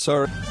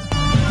Sorry.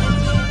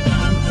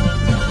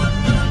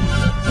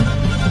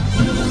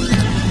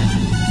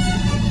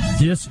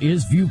 This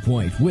is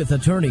Viewpoint with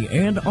attorney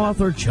and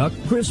author Chuck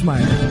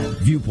Crismier.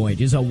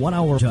 Viewpoint is a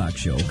 1-hour talk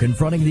show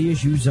confronting the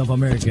issues of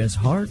America's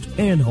heart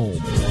and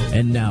home.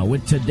 And now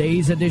with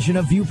today's edition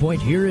of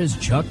Viewpoint, here is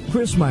Chuck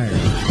Crismier.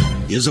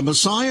 Is a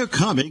Messiah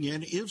coming,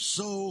 and if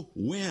so,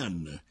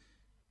 when?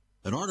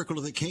 An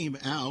article that came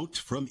out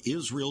from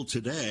Israel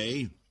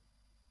Today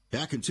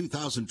back in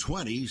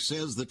 2020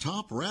 says the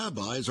top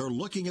rabbis are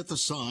looking at the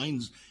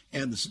signs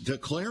and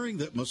declaring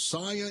that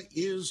Messiah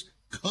is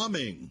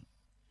coming.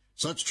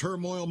 Such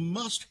turmoil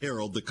must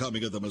herald the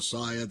coming of the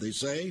Messiah, they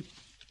say.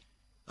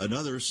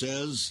 Another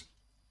says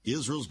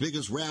Israel's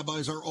biggest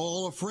rabbis are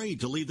all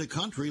afraid to leave the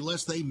country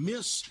lest they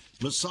miss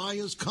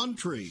Messiah's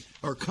country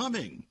or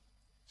coming.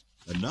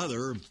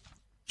 Another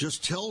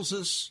just tells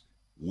us,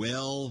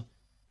 well,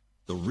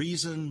 the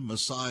reason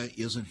Messiah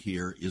isn't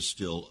here is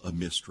still a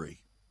mystery.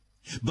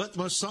 But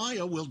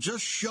Messiah will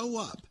just show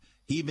up.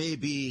 He may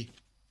be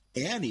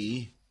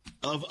any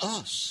of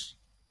us.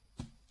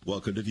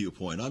 Welcome to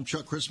Viewpoint. I'm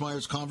Chuck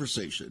Crismier's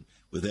conversation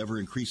with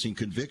ever-increasing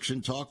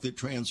conviction, talk that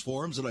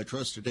transforms, and I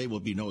trust today will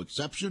be no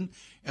exception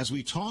as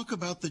we talk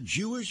about the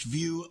Jewish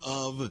view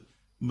of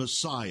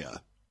Messiah,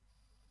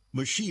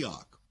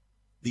 Maschiach,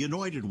 the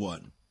Anointed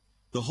One,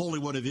 the Holy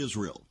One of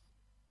Israel.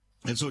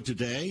 And so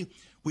today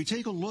we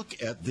take a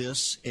look at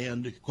this,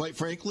 and quite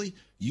frankly,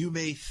 you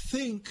may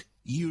think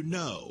you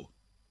know.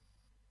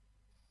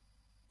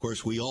 Of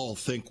course, we all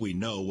think we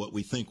know what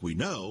we think we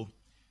know.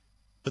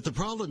 But the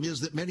problem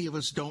is that many of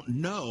us don't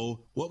know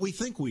what we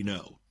think we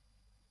know,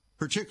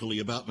 particularly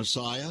about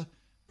Messiah,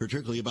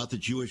 particularly about the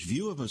Jewish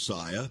view of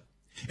Messiah,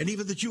 and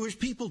even the Jewish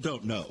people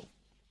don't know.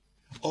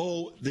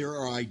 Oh, there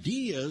are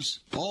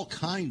ideas, all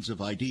kinds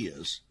of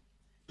ideas.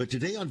 But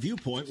today on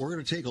Viewpoint, we're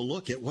going to take a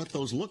look at what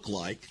those look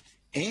like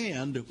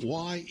and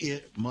why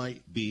it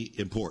might be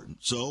important.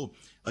 So,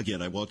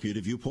 again, I welcome you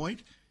to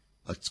Viewpoint.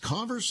 A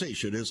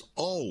conversation, as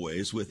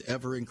always, with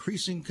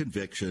ever-increasing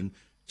conviction,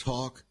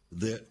 talk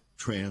that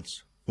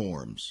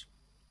transforms.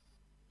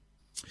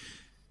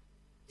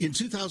 In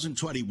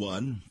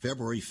 2021,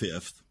 February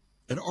 5th,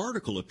 an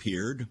article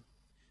appeared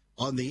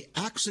on the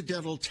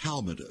Accidental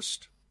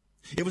Talmudist.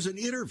 It was an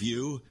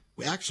interview.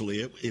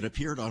 Actually, it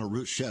appeared on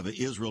Arutz Sheva,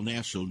 Israel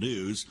National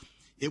News.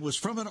 It was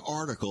from an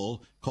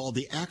article called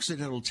The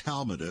Accidental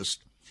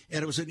Talmudist,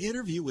 and it was an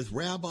interview with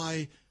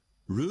Rabbi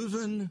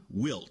Reuven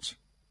Wilt.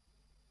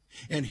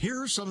 And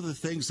here are some of the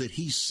things that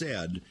he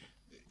said,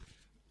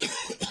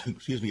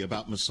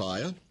 about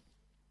Messiah,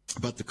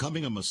 about the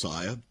coming of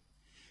Messiah.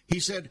 He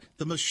said,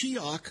 the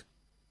Maschiach,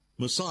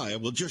 Messiah,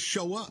 will just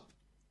show up.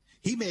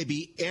 He may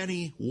be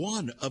any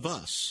one of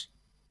us.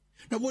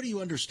 Now, what do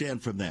you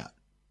understand from that?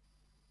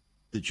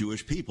 The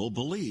Jewish people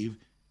believe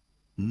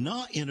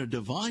not in a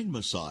divine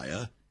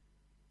Messiah,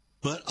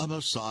 but a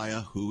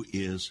Messiah who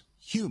is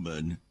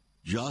human,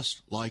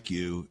 just like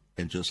you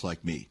and just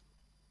like me.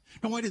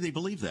 Now, why do they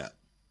believe that?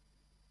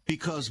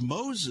 Because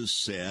Moses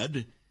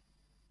said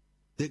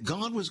that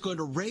God was going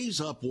to raise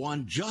up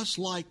one just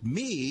like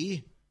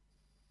me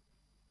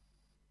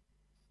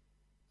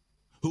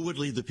who would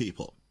lead the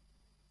people.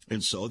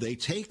 And so they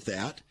take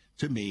that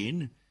to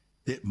mean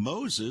that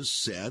Moses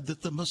said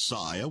that the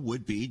Messiah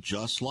would be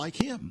just like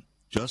him,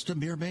 just a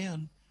mere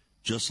man,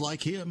 just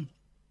like him.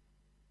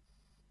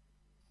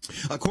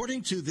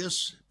 According to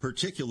this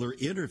particular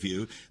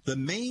interview, the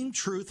main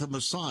truth of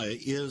Messiah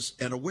is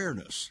an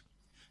awareness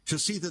to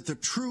see that the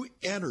true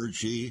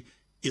energy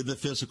in the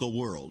physical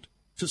world,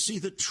 to see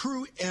the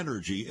true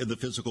energy in the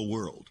physical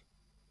world.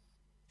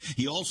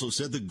 He also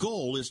said the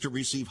goal is to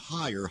receive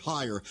higher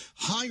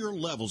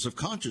levels of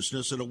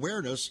consciousness and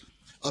awareness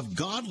of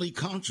godly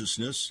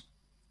consciousness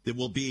that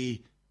will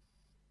be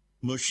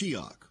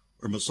Maschiach,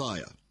 or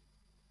Messiah.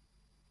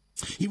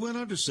 He went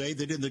on to say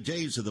that in the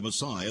days of the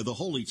Messiah, the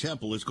Holy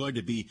Temple is going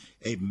to be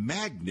a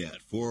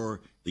magnet for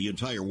the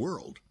entire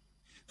world.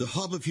 The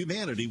hub of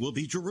humanity will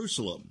be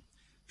Jerusalem.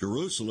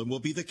 Jerusalem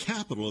will be the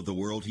capital of the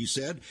world, he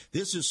said.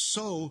 This is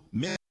so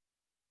many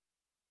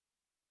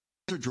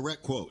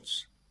direct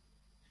quotes.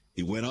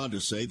 He went on to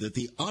say that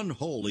the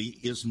unholy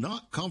is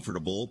not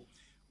comfortable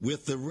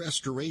with the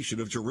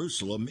restoration of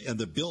Jerusalem and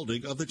the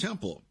building of the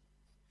temple.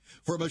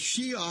 For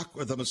Maschiach,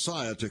 or the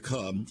Messiah, to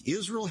come,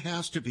 Israel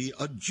has to be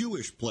a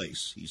Jewish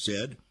place, he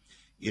said.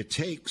 It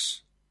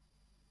takes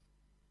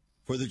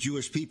for the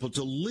Jewish people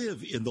to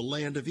live in the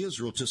land of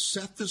Israel, to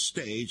set the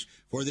stage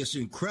for this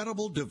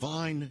incredible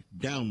divine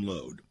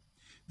download.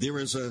 There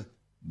is a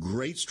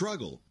great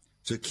struggle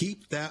to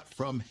keep that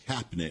from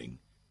happening,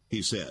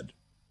 he said.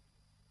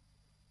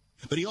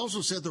 But he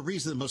also said the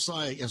reason the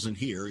Messiah isn't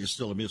here is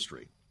still a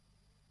mystery.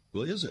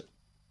 Well, is it?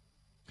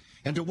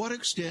 And to what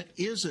extent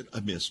is it a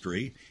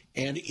mystery?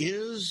 And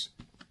is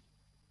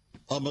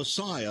a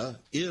Messiah,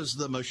 is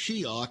the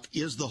Maschiach,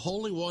 is the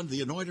Holy One,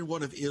 the Anointed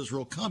One of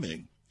Israel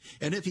coming?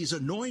 And if he's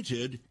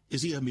anointed,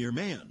 is he a mere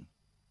man?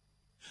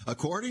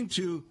 According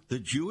to the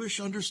Jewish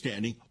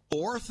understanding,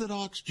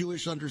 Orthodox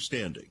Jewish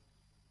understanding,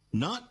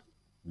 not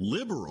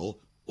liberal,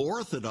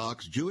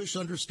 Orthodox Jewish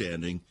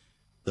understanding,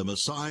 the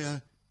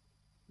Messiah,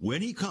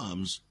 when he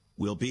comes,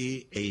 will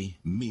be a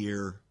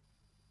mere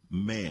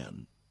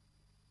man.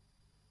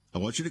 I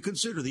want you to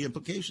consider the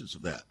implications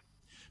of that.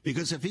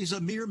 Because if he's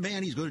a mere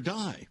man, he's going to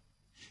die.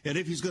 And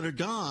if he's going to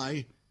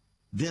die,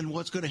 then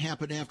what's going to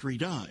happen after he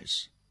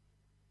dies?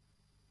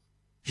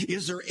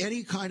 Is there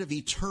any kind of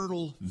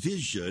eternal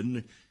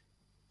vision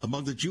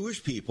among the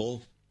Jewish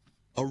people,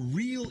 a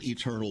real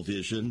eternal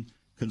vision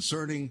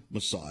concerning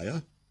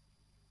Messiah?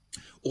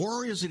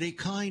 Or is it a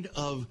kind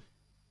of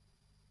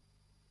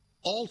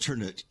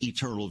alternate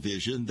eternal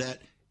vision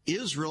that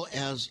Israel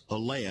as a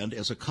land,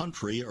 as a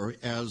country, or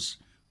as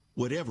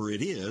whatever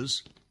it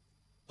is,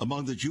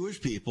 among the Jewish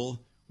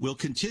people will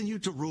continue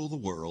to rule the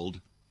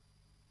world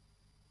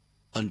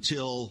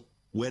until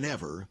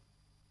whenever?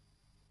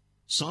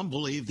 Some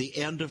believe the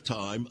end of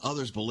time,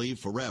 others believe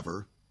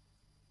forever.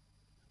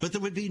 But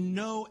there would be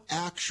no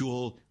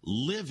actual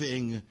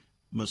living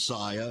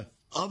Messiah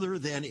other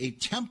than a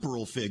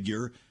temporal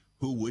figure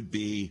who would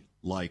be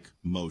like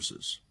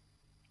Moses.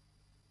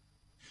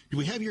 Do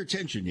we have your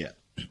attention yet?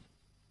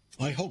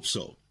 I hope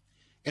so.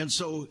 And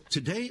so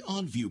today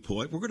on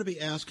Viewpoint, we're going to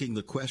be asking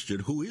the question,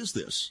 who is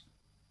this?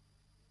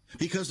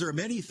 Because there are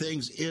many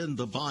things in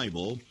the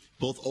Bible,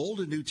 both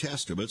Old and New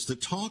Testaments,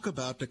 that talk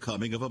about the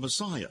coming of a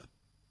Messiah.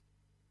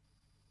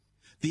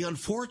 The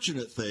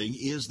unfortunate thing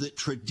is that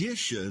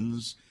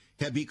traditions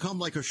have become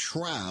like a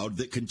shroud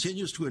that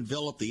continues to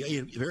envelop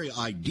the very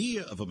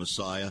idea of a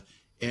Messiah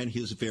and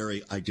his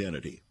very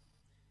identity.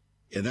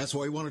 And that's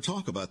why we want to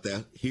talk about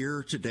that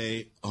here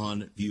today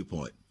on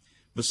Viewpoint.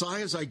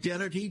 Messiah's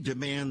identity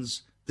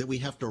demands that we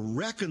have to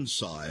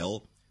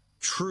reconcile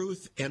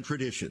truth and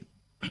tradition.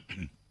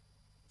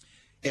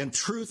 And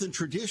truth and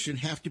tradition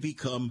have to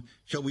become,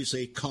 shall we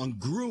say,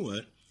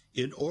 congruent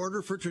in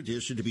order for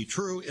tradition to be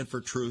true and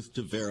for truth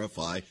to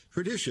verify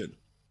tradition.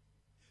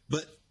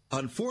 But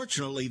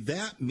unfortunately,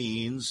 that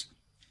means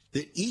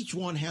that each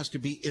one has to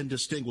be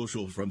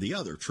indistinguishable from the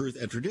other, truth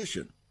and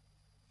tradition.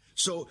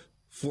 So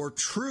for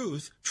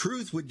truth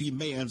would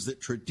demand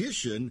that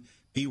tradition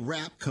be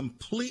wrapped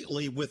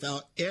completely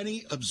without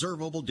any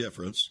observable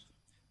difference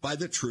by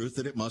the truth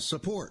that it must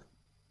support.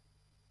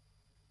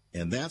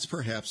 And that's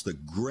perhaps the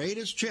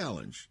greatest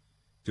challenge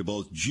to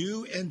both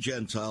Jew and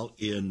Gentile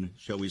in,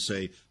 shall we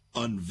say,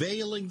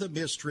 unveiling the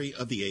mystery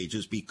of the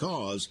ages,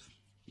 because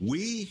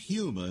we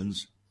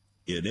humans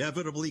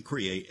inevitably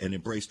create and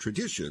embrace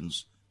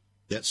traditions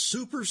that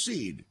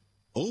supersede,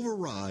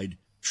 override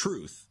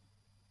truth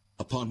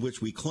upon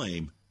which we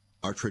claim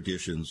our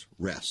traditions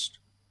rest.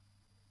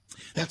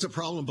 That's a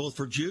problem both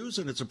for Jews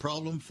and it's a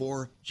problem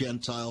for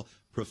Gentile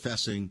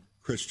professing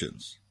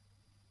Christians.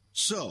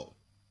 So,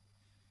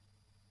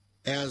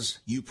 as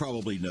you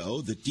probably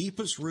know, the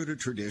deepest rooted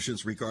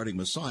traditions regarding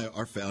Messiah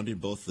are found in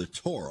both the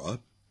Torah,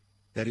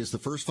 that is the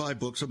first 5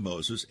 books of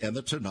Moses, and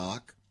the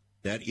Tanakh,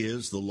 that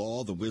is the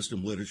law, the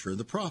wisdom, literature, and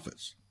the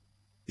prophets,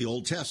 the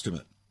Old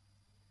Testament.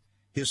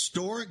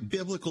 Historic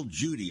biblical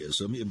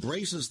Judaism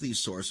embraces these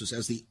sources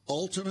as the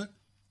ultimate,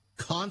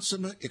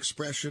 consummate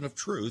expression of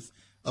truth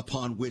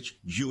upon which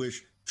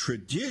Jewish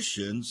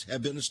traditions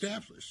have been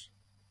established.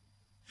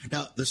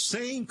 Now, the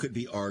same could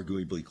be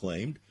arguably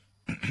claimed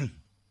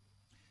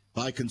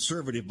by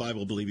conservative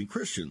Bible-believing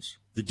Christians,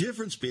 the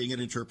difference being an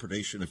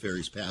interpretation of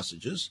various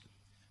passages,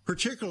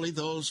 particularly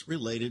those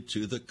related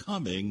to the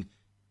coming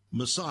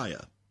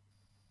Messiah.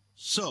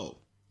 So,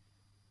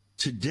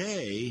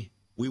 today,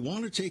 we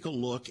want to take a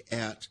look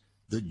at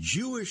the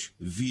Jewish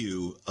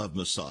view of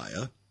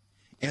Messiah,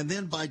 and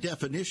then by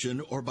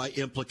definition or by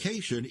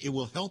implication, it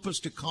will help us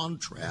to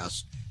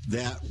contrast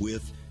that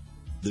with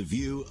the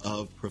view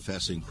of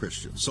professing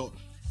Christians. So,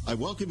 I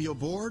welcome you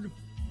aboard.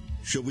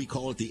 Should we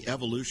call it the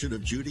evolution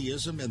of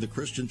Judaism and the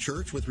Christian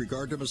church with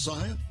regard to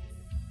Messiah?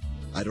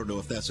 I don't know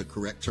if that's a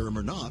correct term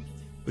or not,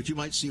 but you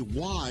might see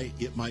why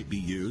it might be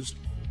used.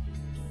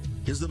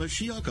 Is the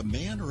Maschiach a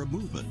man or a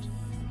movement?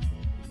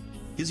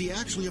 Is he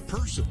actually a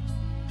person?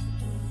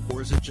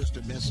 Or is it just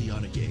a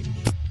messianic age?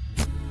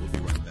 We'll be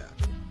right back.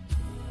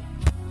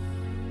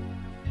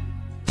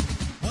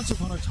 Once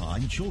upon a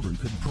time, children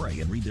could pray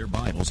and read their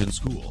Bibles in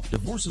school.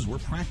 Divorces were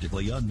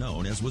practically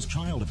unknown, as was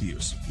child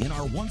abuse. In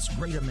our once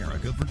great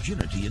America,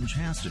 virginity and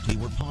chastity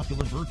were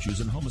popular virtues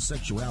and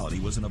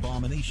homosexuality was an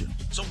abomination.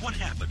 So what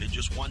happened in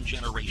just one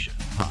generation?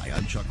 Hi,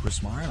 I'm Chuck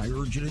Christmeyer, and I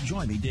urge you to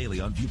join me daily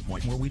on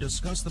Viewpoint, where we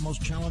discuss the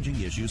most challenging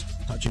issues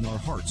touching our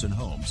hearts and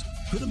homes.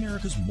 Could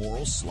America's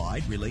moral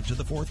slide relate to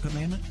the Fourth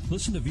Commandment?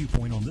 Listen to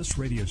Viewpoint on this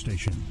radio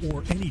station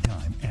or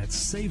anytime at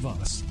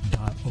saveus.org.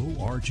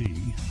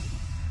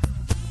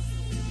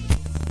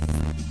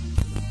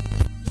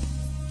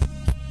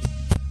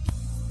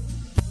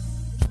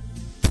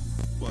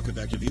 Welcome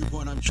back to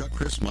Viewpoint. I'm Chuck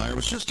Christmeyer. It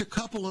was just a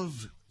couple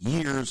of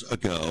years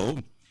ago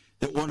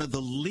that one of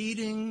the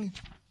leading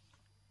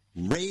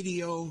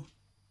radio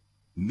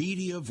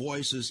media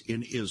voices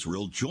in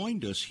Israel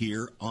joined us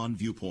here on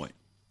Viewpoint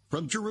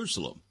from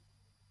Jerusalem.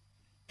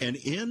 And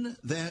in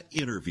that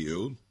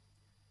interview,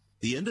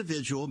 the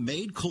individual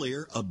made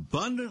clear,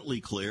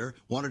 abundantly clear,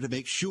 wanted to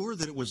make sure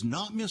that it was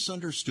not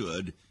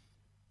misunderstood.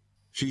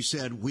 She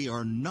said, we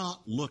are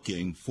not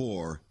looking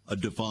for a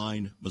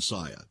divine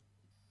Messiah.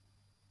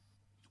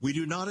 We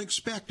do not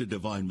expect a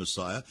divine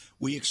Messiah.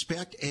 We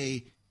expect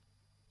a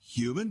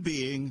human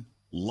being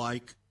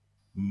like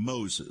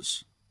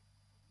Moses.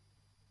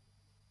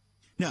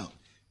 Now,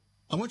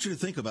 I want you to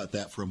think about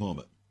that for a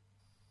moment.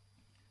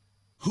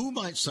 Who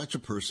might such a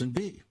person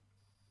be?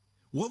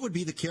 What would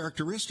be the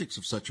characteristics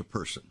of such a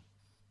person?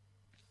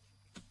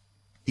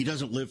 He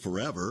doesn't live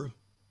forever.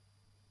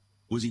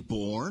 Was he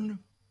born?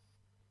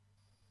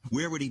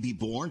 Where would he be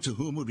born? To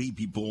whom would he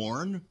be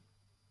born?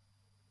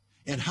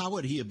 And how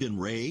would he have been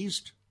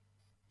raised?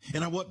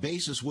 And on what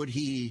basis would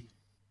he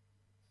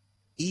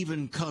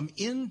even come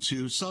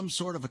into some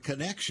sort of a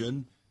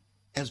connection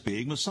as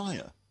being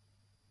Messiah?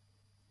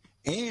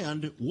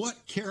 And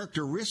what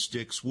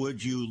characteristics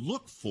would you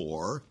look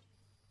for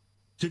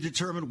to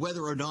determine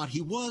whether or not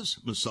he was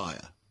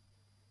Messiah?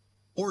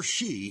 Or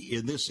she,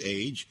 in this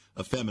age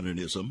of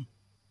feminism.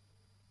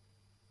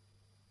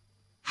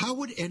 How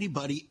would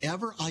anybody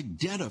ever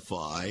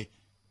identify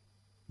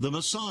the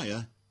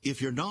Messiah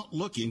if you're not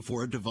looking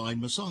for a divine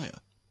Messiah?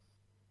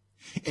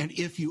 And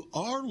if you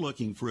are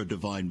looking for a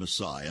divine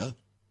Messiah,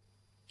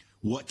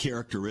 what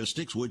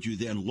characteristics would you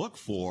then look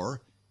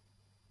for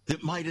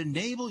that might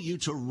enable you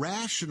to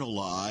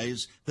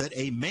rationalize that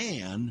a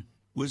man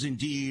was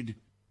indeed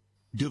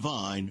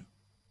divine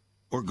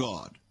or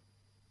God?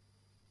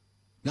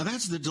 Now,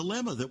 that's the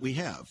dilemma that we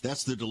have.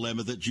 That's the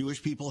dilemma that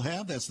Jewish people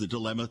have. That's the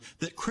dilemma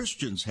that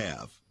Christians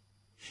have.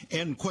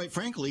 And quite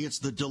frankly, it's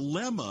the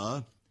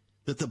dilemma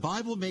that the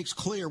Bible makes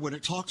clear when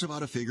it talks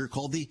about a figure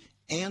called the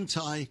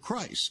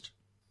Antichrist.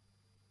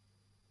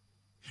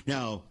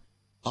 Now,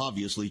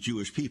 obviously,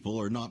 Jewish people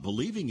are not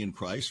believing in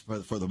Christ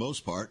for the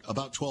most part.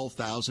 About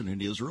 12,000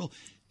 in Israel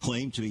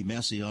claim to be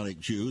Messianic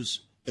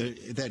Jews,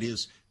 that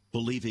is,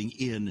 believing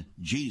in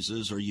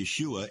Jesus or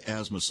Yeshua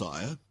as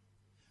Messiah.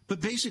 But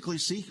basically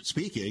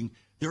speaking,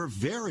 there are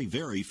very,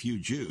 very few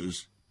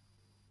Jews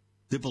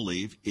that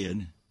believe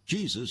in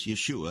Jesus,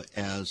 Yeshua,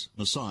 as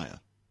Messiah.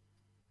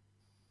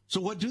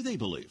 So what do they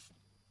believe?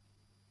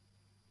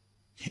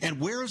 And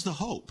where is the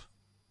hope?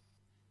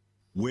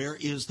 Where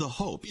is the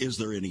hope? Is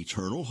there an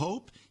eternal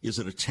hope? Is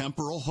it a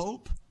temporal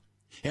hope?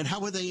 And how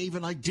would they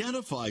even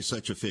identify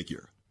such a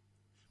figure?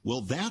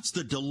 Well, that's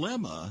the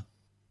dilemma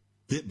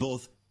that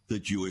both the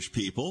Jewish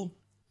people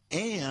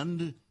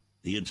and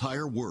the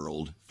entire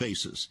world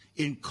faces,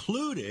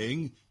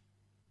 including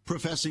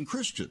professing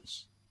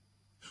Christians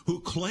who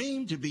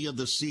claim to be of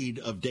the seed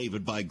of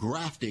David by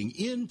grafting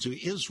into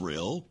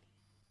Israel.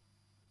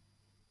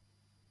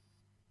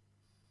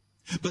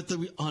 But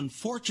the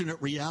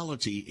unfortunate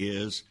reality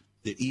is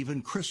that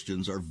even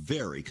Christians are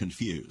very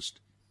confused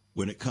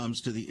when it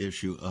comes to the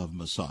issue of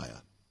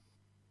Messiah.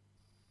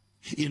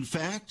 In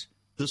fact,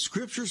 the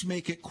scriptures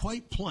make it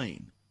quite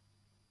plain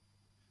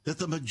that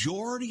the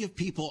majority of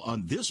people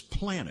on this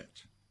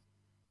planet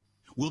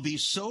will be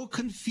so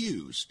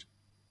confused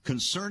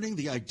concerning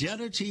the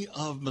identity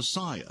of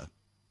Messiah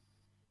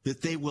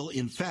that they will,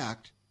 in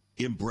fact,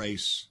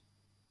 embrace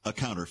a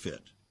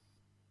counterfeit.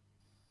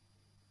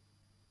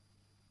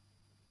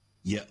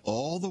 Yet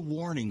all the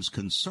warnings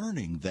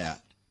concerning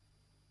that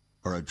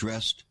are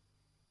addressed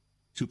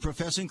to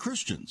professing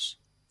Christians.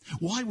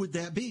 Why would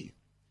that be?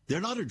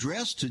 They're not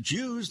addressed to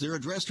Jews, they're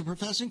addressed to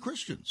professing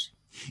Christians.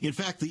 In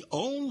fact, the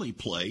only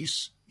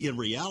place, in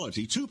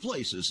reality, two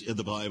places in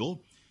the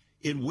Bible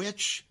in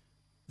which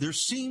there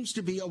seems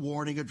to be a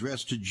warning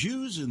addressed to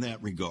Jews in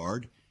that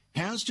regard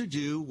has to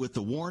do with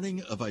the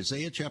warning of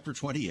Isaiah chapter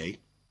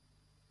 28.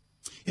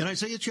 In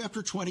Isaiah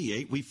chapter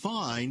 28, we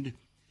find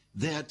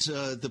that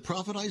the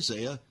prophet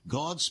Isaiah,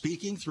 God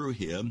speaking through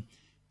him,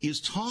 is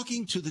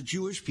talking to the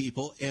Jewish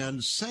people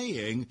and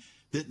saying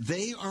that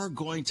they are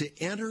going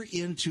to enter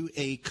into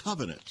a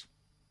covenant,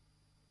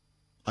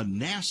 a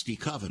nasty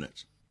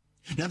covenant.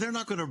 Now, they're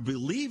not going to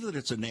believe that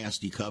it's a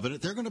nasty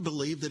covenant. They're going to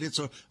believe that it's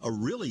a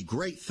really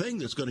great thing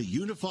that's going to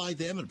unify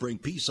them and bring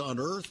peace on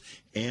earth,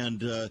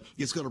 and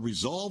it's going to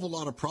resolve a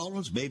lot of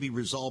problems, maybe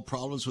resolve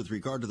problems with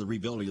regard to the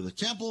rebuilding of the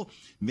temple.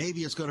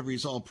 Maybe it's going to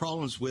resolve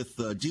problems with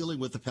dealing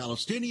with the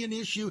Palestinian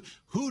issue.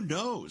 Who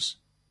knows?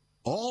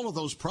 All of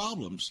those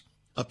problems.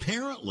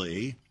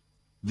 Apparently,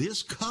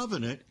 this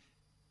covenant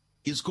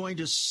is going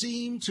to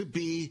seem to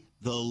be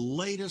the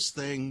latest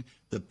thing,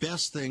 the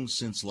best thing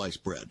since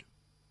sliced bread.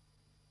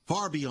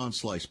 Far beyond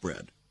sliced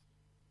bread.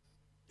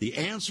 The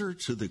answer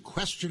to the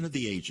question of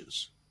the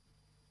ages.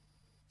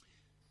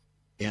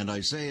 And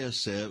Isaiah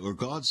said, or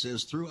God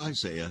says through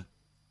Isaiah,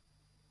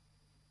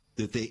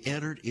 that they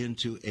entered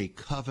into a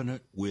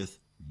covenant with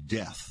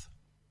death.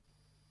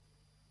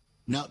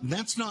 Now,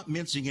 that's not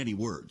mincing any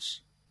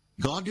words.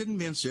 God didn't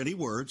mince any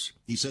words.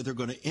 He said they're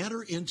going to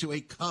enter into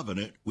a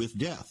covenant with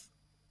death.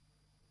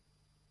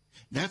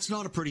 That's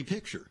not a pretty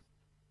picture.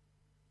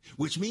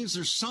 Which means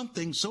there's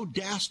something so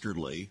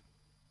dastardly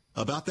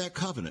about that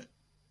covenant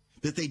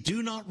that they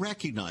do not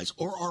recognize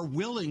or are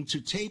willing to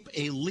take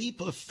a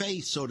leap of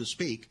faith, so to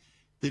speak,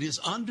 that is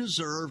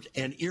undeserved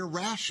and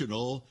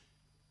irrational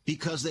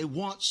because they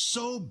want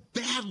so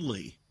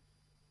badly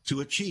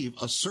to achieve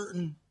a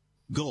certain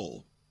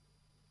goal,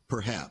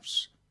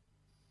 perhaps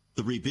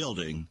the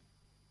rebuilding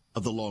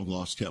of the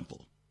long-lost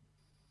temple.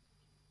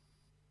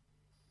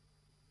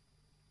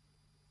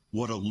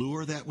 What a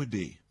lure that would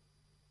be.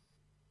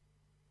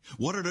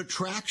 What an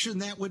attraction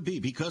that would be,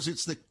 because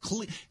it's the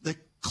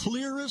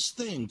clearest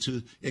thing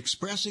to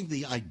expressing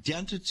the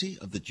identity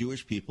of the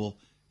Jewish people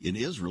in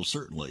Israel,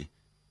 certainly,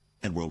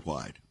 and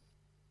worldwide.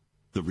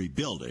 The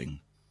rebuilding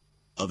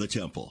of the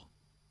temple.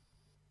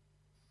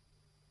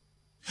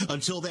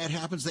 Until that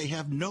happens, they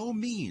have no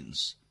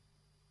means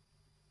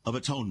of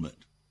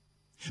atonement,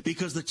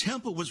 because the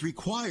temple was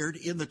required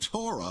in the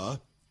Torah.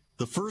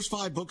 The first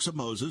 5 books of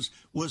Moses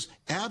was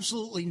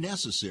absolutely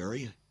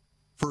necessary,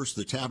 first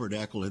the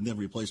tabernacle and then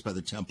replaced by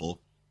the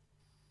temple,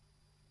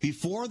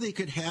 before they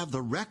could have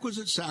the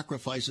requisite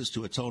sacrifices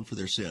to atone for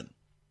their sin.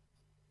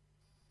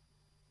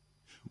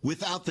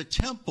 Without the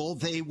temple,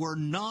 they were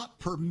not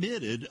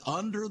permitted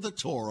under the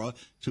Torah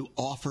to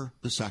offer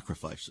the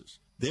sacrifices.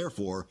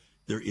 Therefore,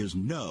 there is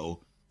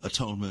no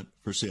atonement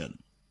for sin.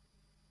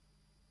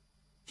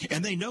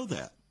 And they know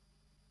that.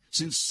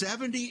 Since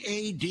 70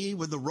 A.D.,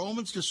 when the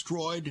Romans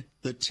destroyed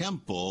the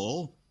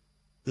temple,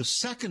 the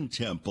second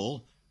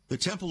temple, the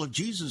temple of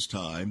Jesus'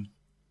 time,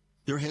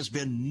 there has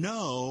been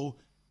no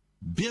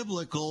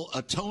biblical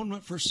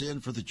atonement for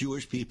sin for the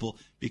Jewish people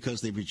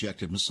because they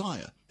rejected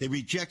Messiah. They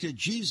rejected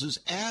Jesus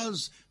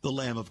as the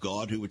Lamb of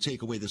God who would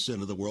take away the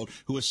sin of the world,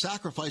 who was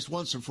sacrificed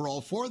once and for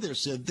all for their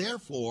sin.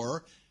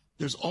 Therefore,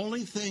 the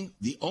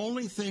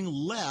only thing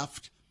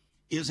left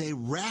is a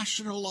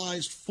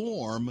rationalized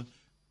form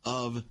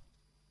of,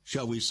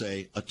 shall we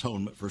say,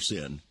 atonement for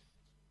sin.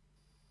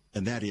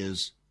 And that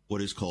is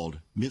what is called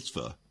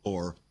mitzvah,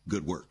 or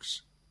good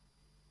works.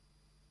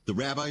 The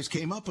rabbis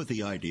came up with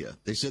the idea.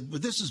 They said, well,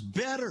 this is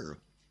better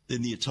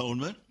than the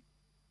atonement.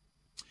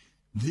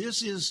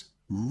 This is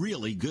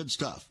really good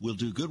stuff. We'll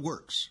do good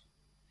works.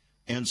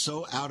 And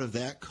so out of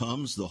that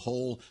comes the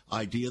whole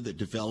idea that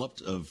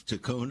developed of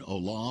tikkun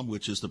olam,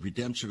 which is the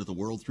redemption of the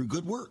world through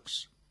good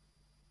works.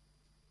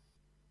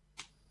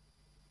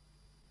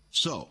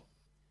 So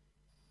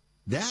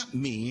that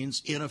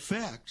means, in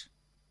effect,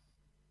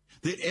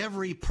 that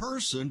every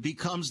person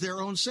becomes their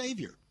own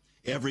savior.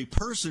 Every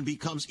person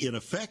becomes, in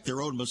effect,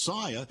 their own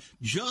Messiah,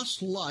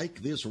 just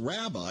like this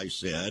rabbi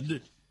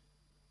said.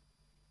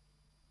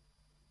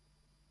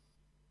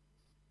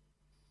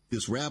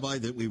 This rabbi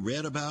that we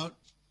read about,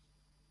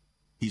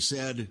 he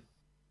said,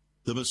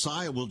 the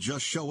Messiah will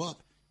just show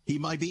up. He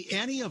might be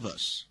any of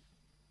us.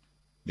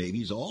 Maybe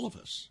he's all of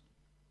us.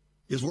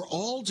 As we're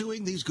all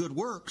doing these good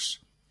works,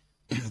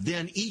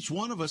 then each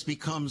one of us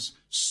becomes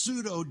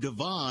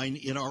pseudo-divine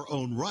in our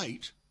own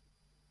right.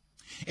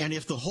 And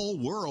if the whole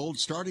world,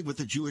 starting with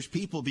the Jewish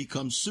people,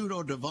 becomes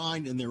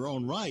pseudo-divine in their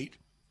own right,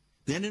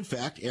 then, in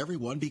fact,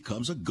 everyone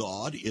becomes a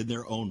god in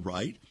their own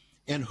right.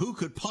 And who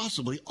could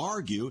possibly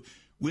argue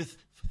with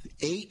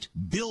 8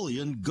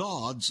 billion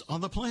gods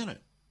on the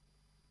planet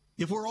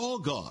if we're all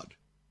God?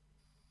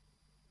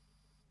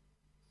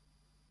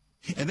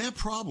 And that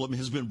problem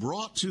has been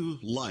brought to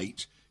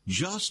light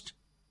just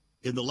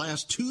in the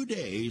last 2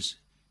 days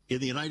in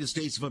the United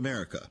States of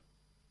America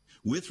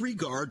with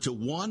regard to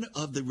one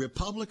of the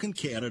Republican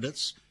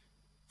candidates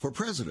for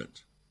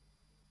president.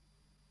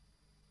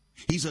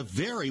 He's a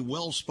very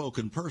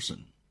well-spoken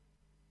person.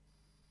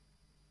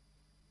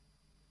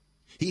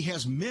 He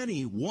has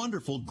many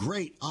wonderful,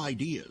 great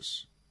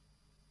ideas.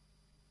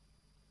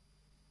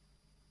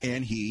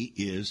 And he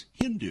is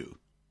Hindu.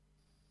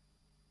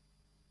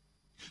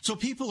 So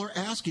people are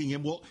asking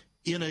him, well,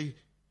 in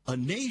a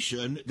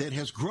nation that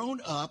has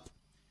grown up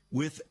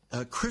with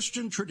a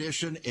Christian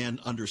tradition and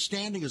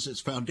understanding as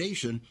its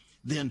foundation,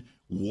 then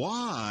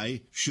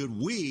why should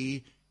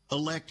we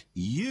elect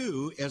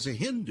you as a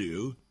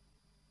Hindu,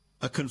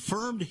 a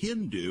confirmed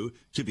Hindu,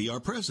 to be our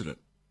president?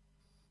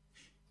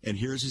 And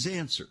here's his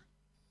answer.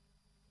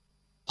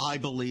 I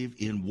believe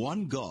in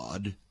one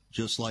God,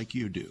 just like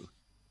you do.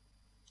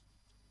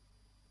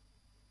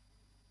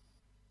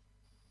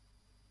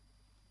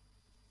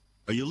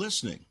 Are you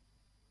listening?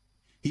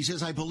 He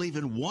says, I believe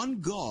in one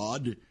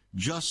God,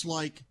 just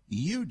like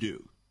you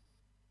do.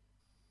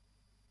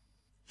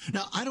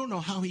 Now, I don't know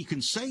how he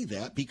can say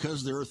that,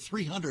 because there are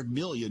 300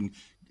 million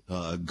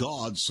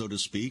gods, so to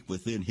speak,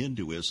 within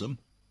Hinduism.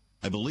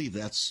 I believe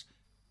that's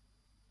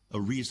a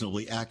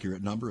reasonably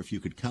accurate number if you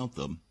could count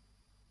them.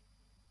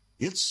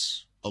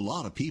 It's a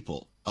lot of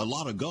people, a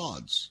lot of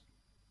gods.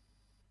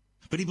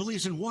 But he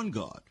believes in one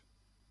God.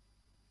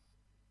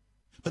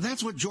 But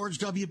that's what George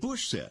W.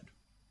 Bush said.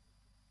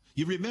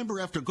 You remember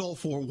after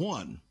Gulf War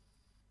I,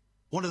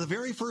 one of the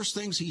very first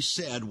things he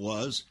said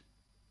was,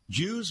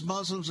 Jews,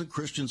 Muslims, and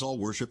Christians all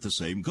worship the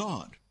same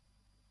God.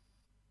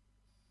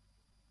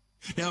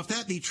 Now, if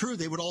that be true,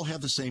 they would all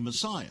have the same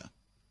Messiah.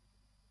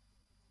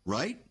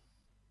 Right?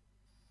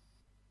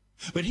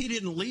 But he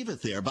didn't leave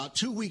it there. About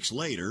 2 weeks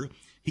later,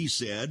 he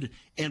said,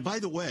 and by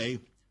the way,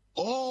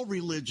 all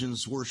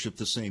religions worship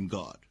the same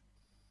God.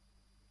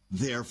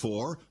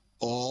 Therefore,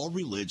 all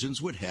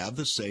religions would have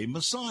the same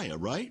Messiah,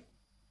 right?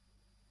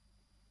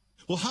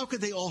 Well, how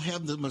could they all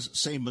have the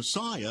same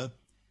Messiah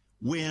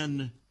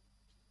when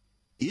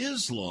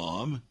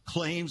Islam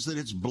claims that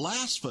it's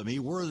blasphemy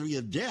worthy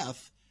of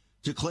death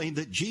to claim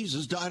that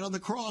Jesus died on the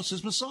cross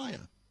as Messiah?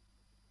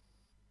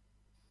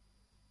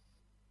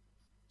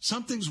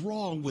 Something's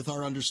wrong with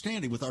our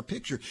understanding, with our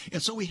picture.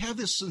 And so we have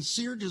this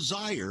sincere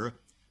desire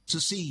to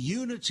see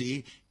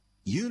unity,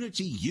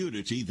 unity,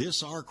 unity,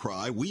 this our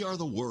cry. We are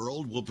the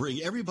world. We'll bring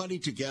everybody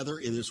together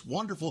in this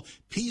wonderful,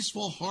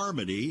 peaceful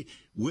harmony,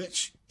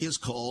 which is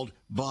called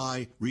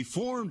by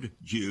Reformed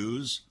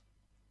Jews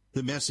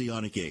the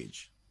Messianic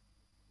Age.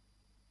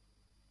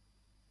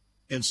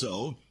 And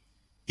so,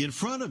 in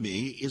front of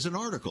me is an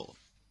article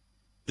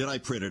that I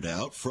printed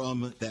out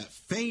from that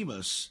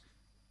famous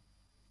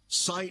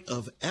site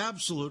of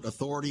absolute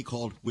authority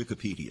called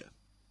Wikipedia.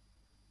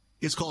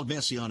 It's called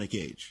Messianic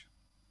Age.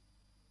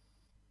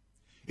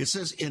 It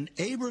says, in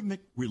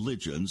Abrahamic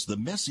religions, the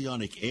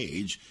Messianic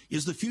Age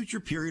is the future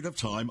period of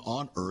time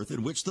on earth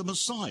in which the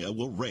Messiah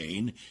will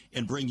reign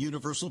and bring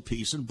universal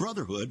peace and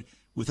brotherhood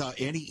without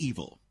any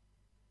evil.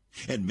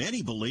 And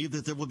many believe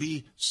that there will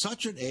be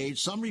such an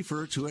age. Some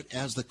refer to it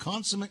as the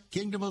consummate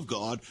kingdom of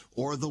God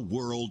or the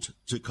world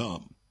to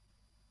come.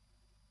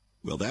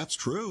 Well, that's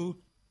true.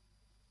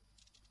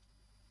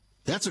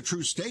 That's a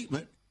true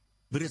statement,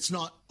 but it's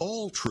not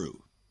all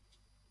true.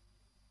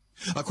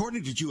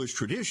 According to Jewish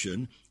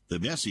tradition, the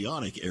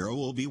Messianic era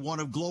will be one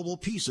of global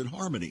peace and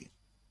harmony,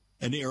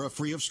 an era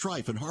free of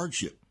strife and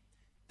hardship.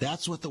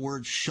 That's what the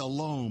word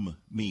shalom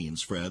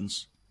means,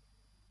 friends.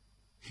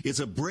 It's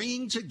a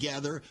bringing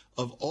together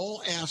of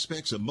all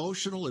aspects,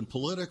 emotional and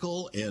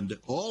political and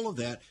all of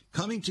that,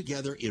 coming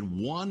together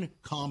in one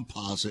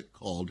composite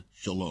called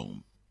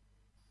shalom,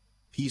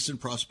 peace and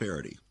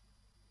prosperity.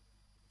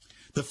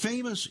 The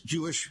famous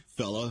Jewish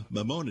fellow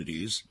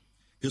Maimonides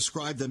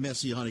described the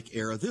Messianic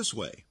era this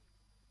way.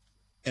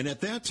 And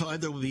at that time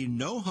there will be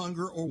no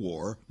hunger or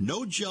war,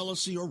 no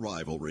jealousy or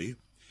rivalry.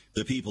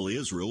 The people of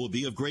Israel will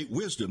be of great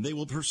wisdom. They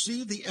will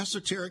perceive the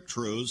esoteric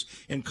truths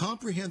and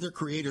comprehend their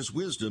Creator's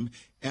wisdom,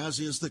 as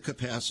is the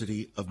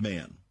capacity of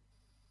man.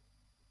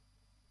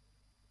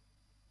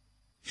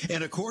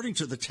 And according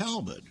to the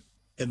Talmud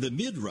and the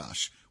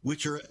Midrash,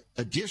 which are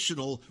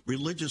additional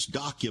religious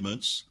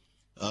documents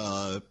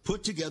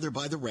put together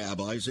by the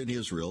rabbis in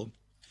Israel,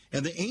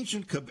 and the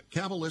ancient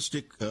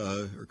Kabbalistic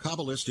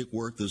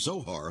work, the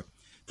Zohar,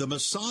 the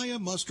Messiah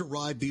must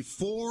arrive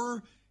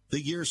before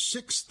the year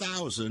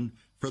 6000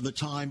 from the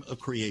time of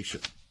creation.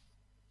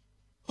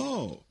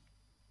 Oh,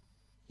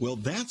 well,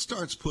 that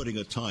starts putting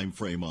a time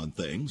frame on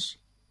things.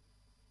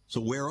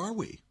 So where are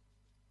we?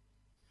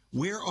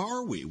 Where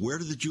are we? Where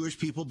do the Jewish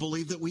people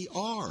believe that we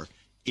are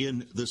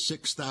in the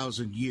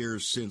 6,000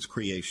 years since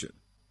creation?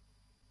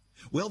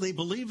 Well, they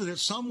believe that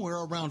it's somewhere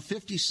around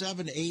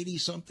 57, 80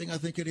 something, I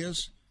think it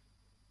is,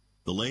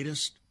 the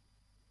latest.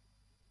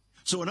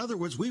 So in other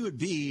words, we would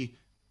be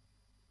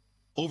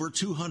over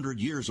 200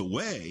 years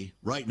away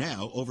right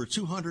now, over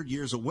 200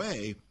 years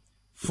away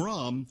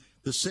from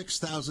the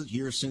 6,000th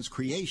year since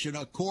creation,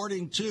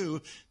 according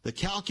to the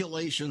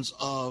calculations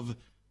of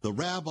the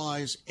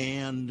rabbis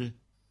and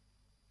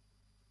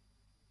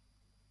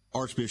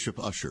Archbishop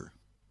Usher.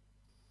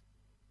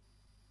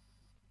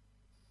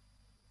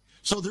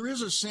 So there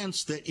is a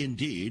sense that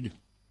indeed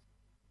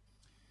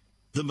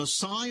the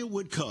Messiah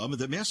would come,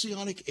 the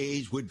Messianic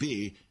age would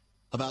be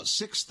about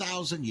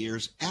 6,000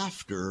 years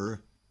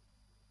after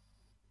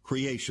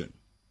creation.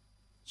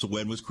 So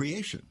when was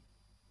creation?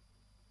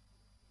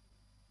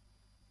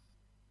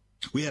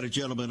 We had a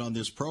gentleman on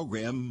this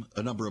program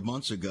a number of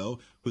months ago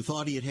who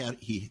thought he had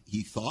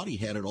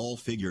it all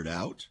figured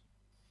out,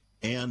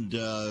 and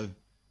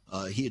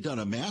he had done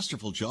a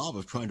masterful job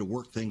of trying to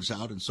work things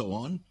out and so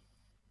on.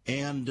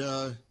 And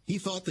he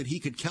thought that he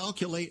could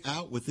calculate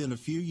out within a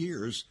few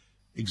years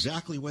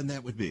exactly when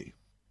that would be.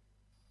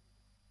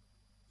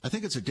 I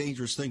think it's a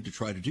dangerous thing to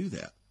try to do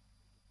that.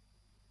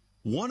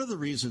 One of the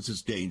reasons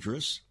it's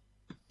dangerous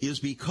is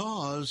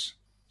because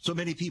so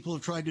many people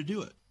have tried to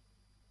do it.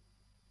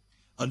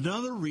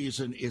 Another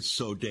reason it's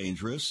so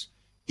dangerous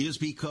is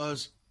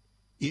because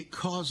it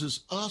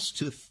causes us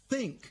to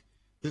think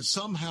that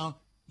somehow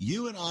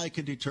you and I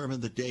can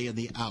determine the day and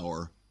the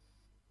hour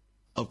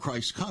of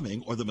Christ's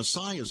coming or the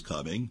Messiah's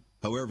coming,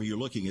 however you're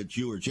looking at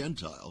Jew or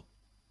Gentile,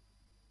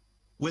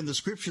 when the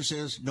Scripture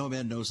says no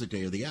man knows the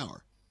day or the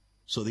hour.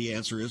 So the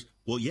answer is,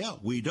 well, yeah,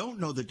 we don't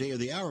know the day or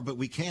the hour, but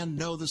we can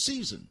know the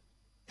season.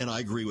 And I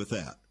agree with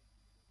that.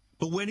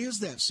 But when is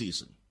that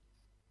season?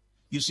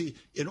 You see,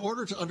 in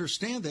order to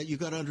understand that, you've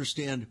got to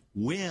understand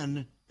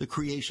when the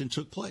creation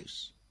took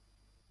place.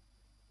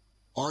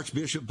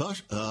 Archbishop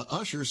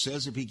Usher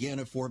says it began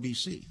at 4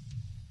 BC,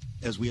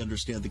 as we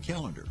understand the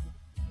calendar.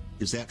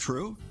 Is that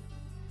true?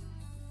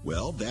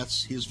 Well,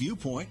 that's his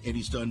viewpoint, and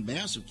he's done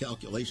massive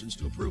calculations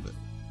to prove it.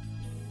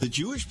 The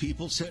Jewish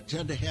people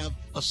tend to have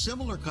a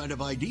similar kind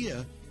of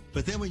idea,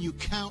 but then when you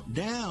count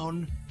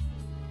down,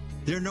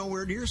 they're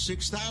nowhere near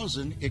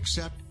 6,000,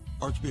 except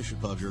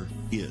Archbishop Usher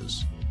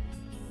is.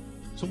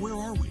 So where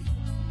are we?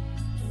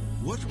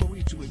 What are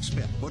we to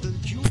expect? What are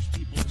the Jewish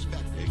people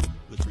expecting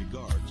with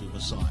regard to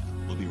Messiah?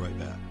 We'll be right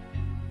back.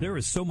 There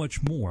is so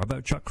much more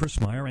about Chuck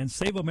Crismier and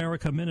Save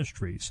America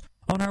Ministries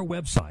on our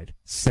website,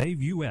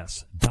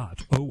 saveus.org.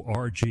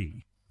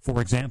 For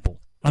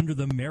example, under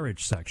the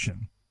marriage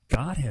section,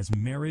 God has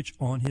marriage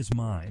on his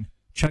mind.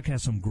 Chuck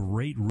has some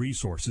great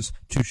resources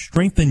to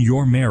strengthen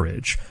your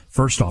marriage.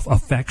 First off, a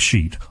fact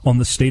sheet on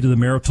the state of the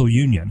marital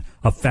union,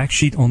 a fact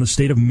sheet on the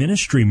state of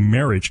ministry,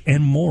 marriage,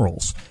 and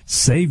morals.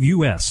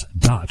 SaveUS.org.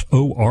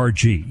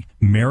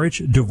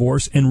 Marriage,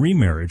 divorce, and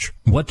remarriage.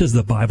 What does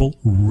the Bible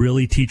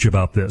really teach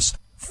about this?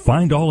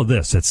 Find all of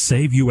this at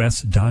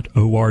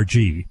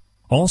SaveUS.org.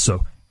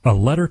 Also, a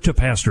letter to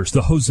pastors,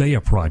 the Hosea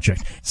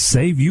Project,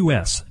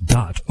 SaveUS.org,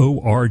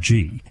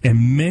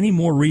 and many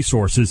more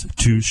resources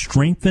to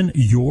strengthen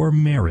your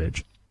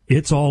marriage.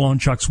 It's all on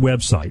Chuck's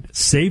website,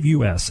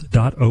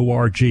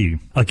 SaveUS.org.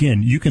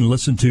 Again, you can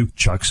listen to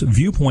Chuck's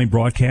Viewpoint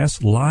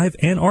broadcast live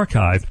and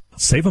archived.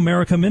 Save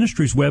America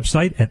Ministries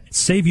website at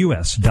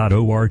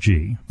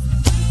SaveUS.org.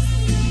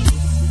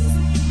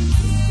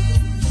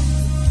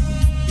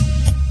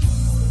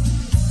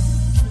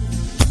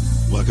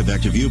 Welcome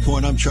back to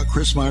Viewpoint. I'm Chuck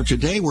Crismier.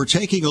 Today we're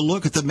taking a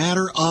look at the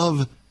matter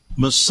of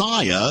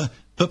Messiah,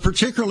 but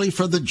particularly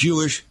from the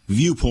Jewish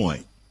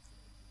viewpoint.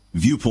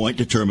 Viewpoint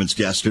determines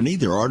destiny.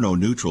 There are no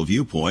neutral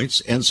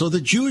viewpoints, and so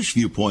the Jewish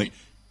viewpoint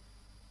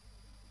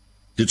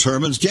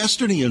determines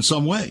destiny in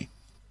some way.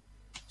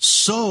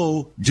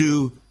 So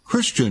do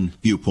Christian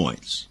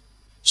viewpoints.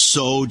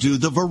 So do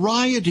the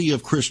variety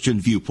of Christian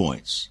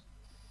viewpoints.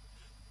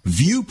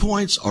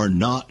 Viewpoints are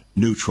not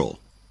neutral.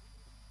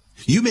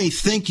 You may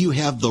think you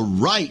have the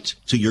right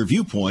to your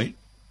viewpoint,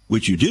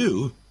 which you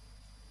do,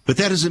 but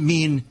that doesn't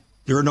mean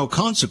there are no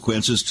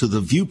consequences to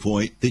the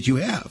viewpoint that you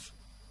have.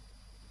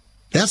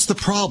 That's the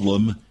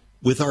problem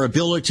with our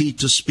ability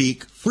to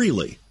speak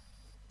freely.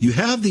 You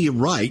have the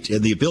right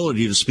and the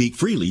ability to speak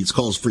freely. It's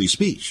called free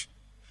speech.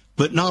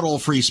 But not all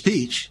free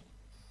speech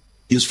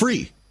is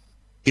free.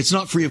 It's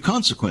not free of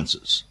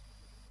consequences.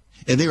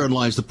 And therein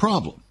lies the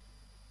problem.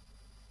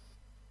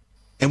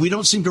 And we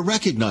don't seem to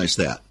recognize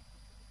that.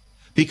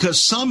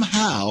 Because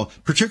somehow,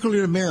 particularly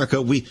in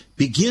America, we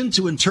begin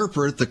to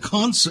interpret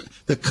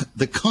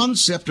the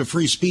concept of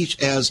free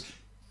speech as,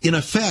 in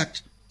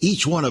effect,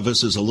 each one of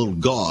us is a little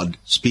God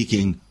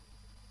speaking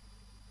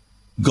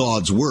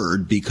God's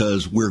word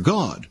because we're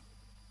God.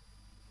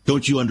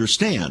 Don't you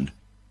understand?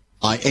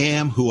 I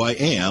am who I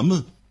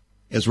am.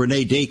 As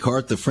René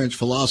Descartes, the French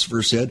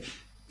philosopher, said,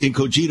 in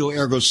cogito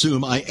ergo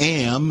sum, I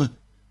am,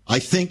 I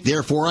think,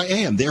 therefore I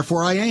am,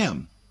 therefore I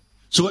am.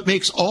 So it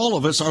makes all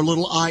of us our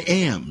little I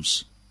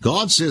ams.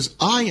 God says,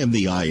 I am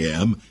the I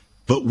am,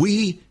 but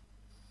we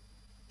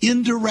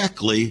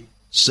indirectly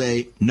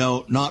say,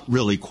 no, not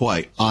really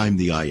quite. I'm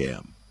the I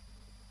am.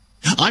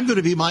 I'm going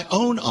to be my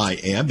own I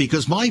am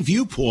because my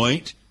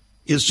viewpoint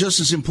is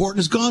just as important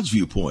as God's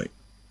viewpoint.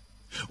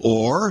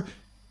 Or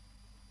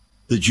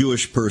the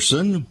Jewish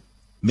person,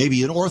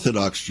 maybe an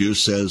Orthodox Jew,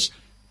 says,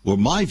 well,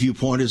 my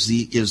viewpoint is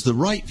the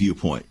right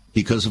viewpoint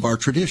because of our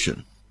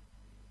tradition.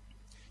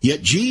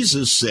 Yet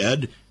Jesus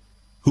said,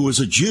 who was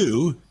a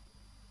Jew,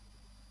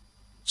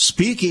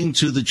 speaking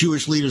to the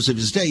Jewish leaders of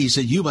his day, he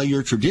said, you by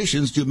your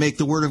traditions do make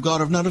the word of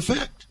God of none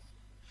effect.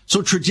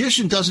 So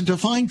tradition doesn't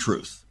define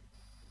truth.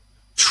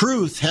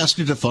 Truth has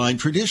to define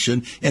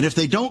tradition, and if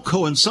they don't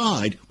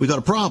coincide, we got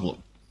a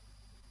problem.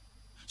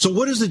 So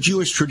what is the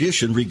Jewish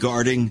tradition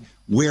regarding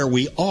where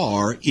we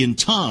are in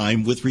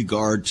time with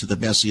regard to the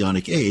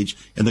Messianic age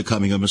and the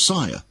coming of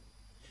Messiah?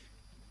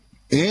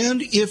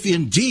 And if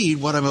indeed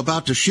what I'm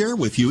about to share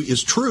with you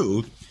is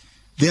true,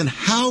 then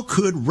how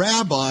could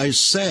rabbis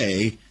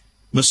say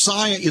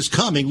Messiah is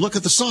coming? Look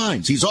at the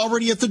signs. He's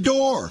already at the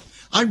door.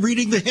 I'm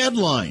reading the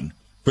headline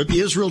from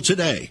Israel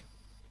Today.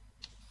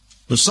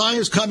 Messiah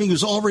is coming,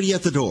 who's already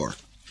at the door.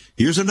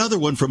 Here's another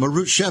one from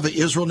Arut Sheva,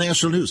 Israel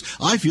National News.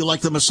 I feel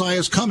like the Messiah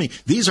is coming.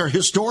 These are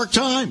historic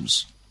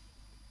times.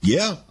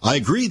 Yeah, I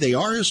agree, they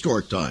are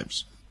historic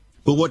times.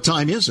 But what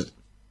time is it?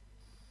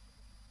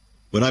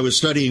 When I was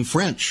studying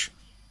French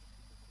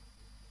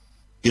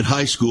in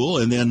high school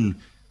and then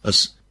a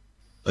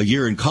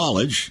year in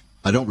college,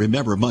 I don't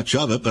remember much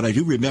of it, but I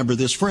do remember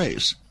this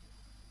phrase.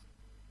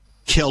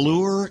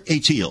 Kelur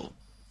etil.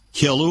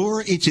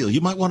 Kelur etil.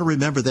 You might want to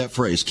remember that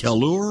phrase.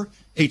 Kelur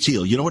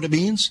etil. You know what it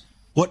means?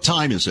 What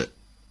time is it?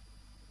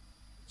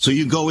 So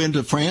you can go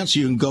into France,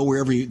 you can go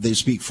wherever they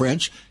speak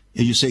French,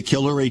 and you say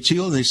Kelur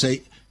etil, and they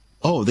say,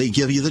 oh, they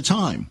give you the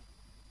time.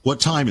 What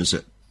time is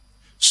it?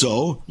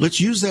 So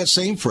let's use that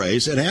same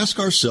phrase and ask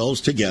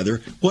ourselves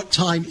together, what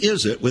time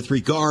is it with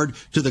regard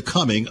to the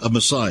coming of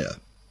Messiah?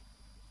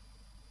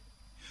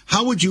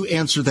 How would you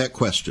answer that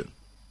question?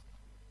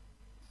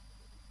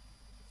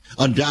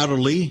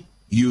 Undoubtedly,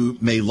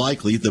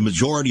 the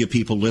majority of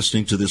people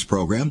listening to this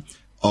program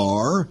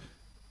are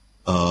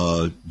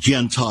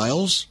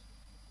Gentiles,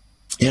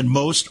 and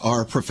most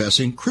are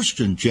professing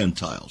Christian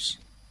Gentiles.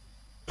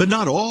 But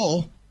not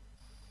all.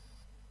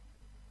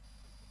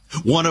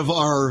 One of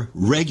our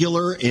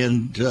regular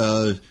and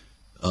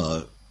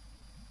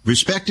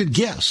respected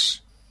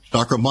guest,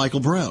 Dr. Michael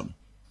Brown,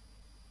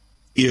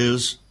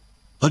 is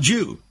a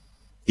Jew,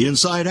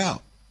 inside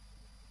out.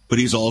 But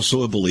he's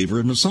also a believer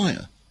in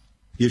Messiah,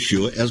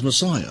 Yeshua as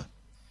Messiah.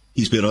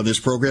 He's been on this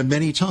program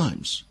many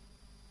times.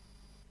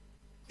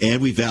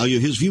 And we value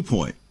his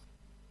viewpoint.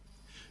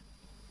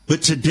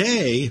 But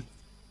today,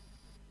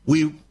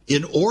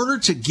 in order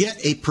to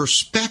get a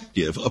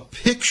perspective, a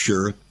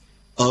picture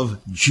of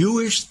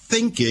Jewish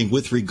thinking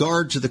with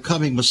regard to the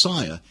coming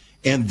Messiah,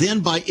 and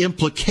then by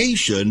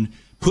implication,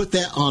 put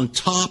that on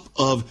top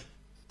of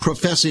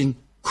professing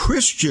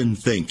Christian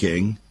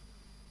thinking,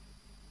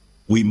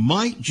 we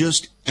might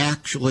just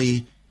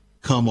actually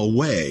come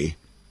away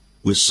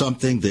with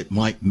something that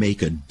might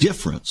make a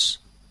difference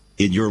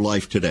in your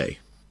life today.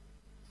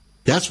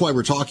 That's why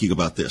we're talking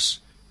about this.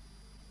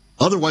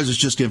 Otherwise, it's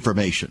just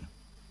information.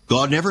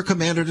 God never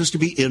commanded us to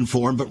be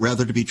informed, but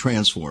rather to be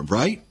transformed,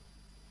 right?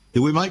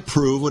 That we might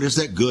prove what is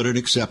that good and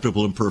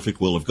acceptable and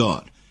perfect will of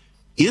God.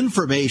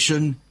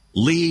 Information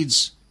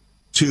leads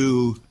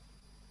to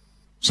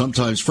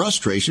sometimes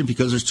frustration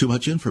because there's too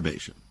much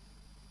information.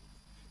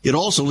 It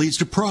also leads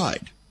to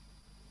pride.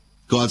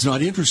 God's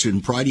not interested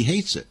in pride. He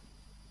hates it.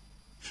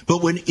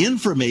 But when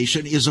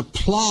information is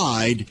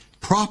applied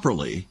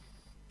properly,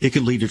 it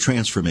can lead to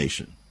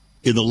transformation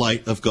in the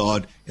light of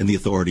God and the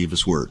authority of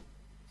his word.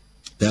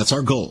 That's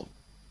our goal.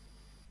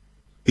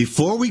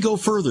 Before we go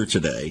further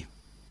today,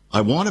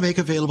 I want to make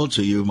available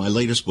to you my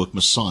latest book,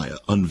 Messiah,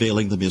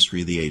 Unveiling the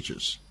Mystery of the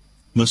Ages.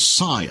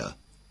 Messiah,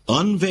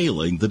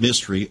 Unveiling the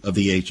Mystery of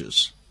the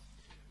Ages.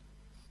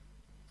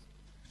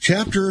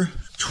 Chapter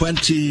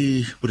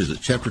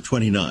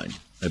 29,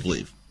 I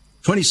believe.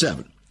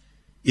 27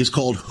 is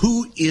called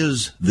Who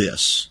Is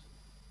This?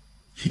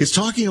 It's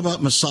talking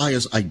about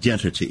Messiah's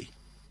identity.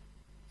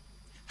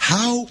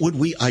 How would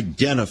we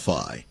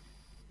identify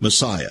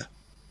Messiah?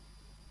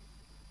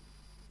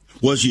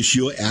 Was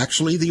Yeshua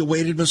actually the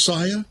awaited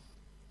Messiah?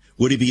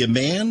 Would he be a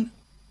man?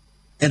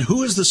 And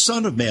who is the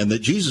Son of Man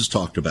that Jesus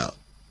talked about?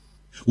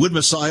 Would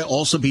Messiah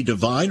also be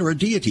divine or a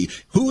deity?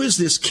 Who is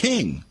this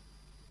king?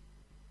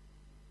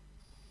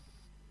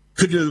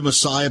 Could the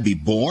Messiah be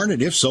born?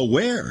 And if so,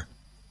 where?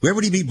 Where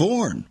would he be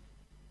born?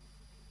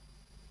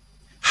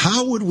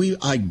 How would we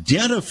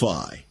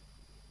identify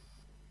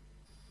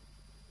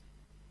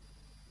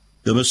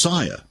the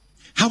Messiah?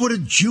 How would a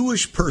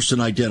Jewish person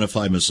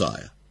identify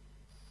Messiah?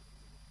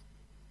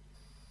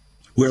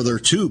 Where there are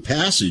two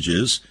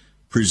passages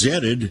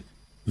presented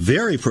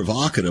very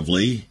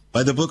provocatively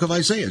by the book of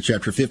Isaiah,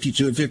 chapter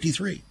 52 and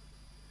 53.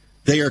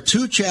 They are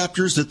two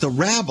chapters that the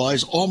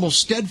rabbis almost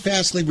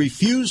steadfastly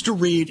refuse to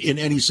read in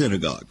any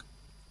synagogue.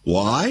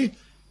 Why?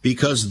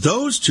 Because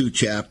those two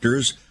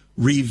chapters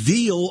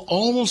reveal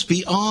almost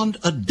beyond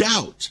a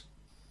doubt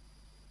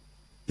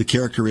the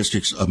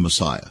characteristics of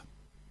Messiah.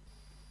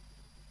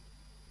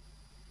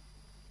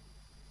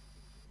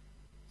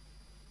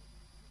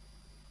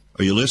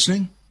 Are you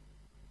listening?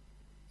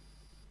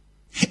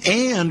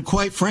 And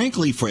quite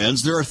frankly,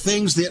 friends, there are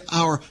things that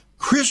our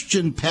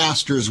Christian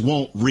pastors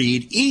won't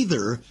read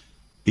either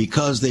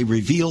because they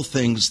reveal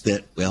things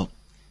that, well,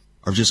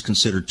 are just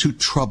considered too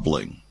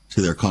troubling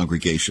to their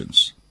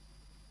congregations.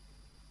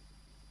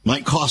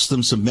 Might cost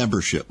them some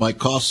membership, might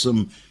cost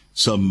them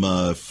some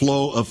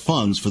flow of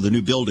funds for the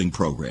new building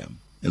program,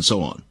 and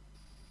so on.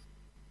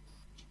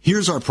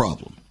 Here's our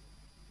problem.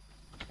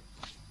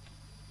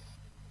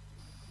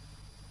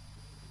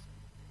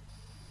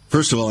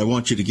 First of all, I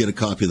want you to get a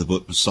copy of the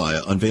book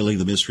Messiah, Unveiling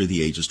the Mystery of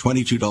the Ages,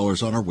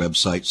 $22 on our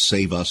website,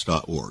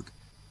 saveus.org.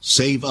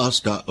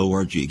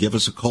 Saveus.org. Give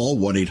us a call,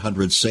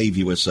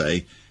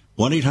 1-800-SAVE-USA,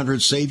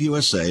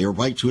 1-800-SAVE-USA, or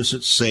write to us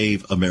at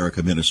Save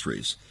America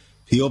Ministries.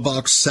 P.O.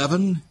 Box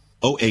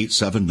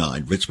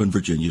 70879, Richmond,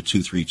 Virginia,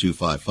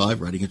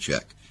 23255, writing a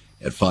check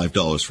at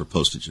 $5 for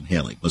postage and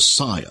handling.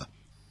 Messiah,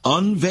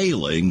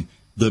 Unveiling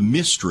the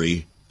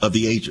Mystery of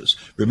the Ages.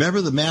 Remember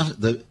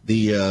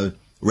the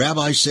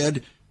rabbi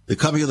said, the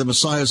coming of the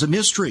Messiah is a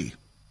mystery.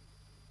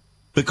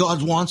 But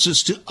God wants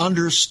us to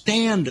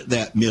understand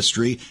that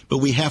mystery, but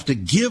we have to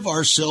give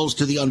ourselves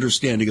to the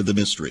understanding of the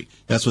mystery.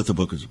 That's what the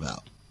book is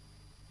about.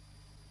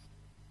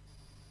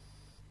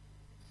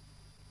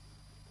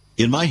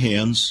 In my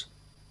hands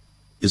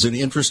is an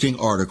interesting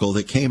article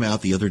that came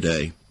out the other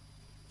day.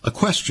 A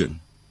question.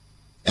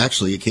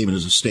 Actually, it came in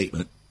as a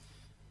statement.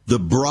 The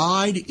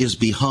bride is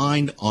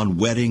behind on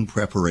wedding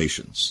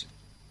preparations.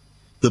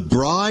 The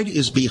bride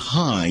is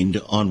behind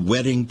on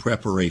wedding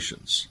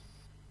preparations.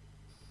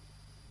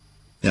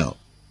 Now,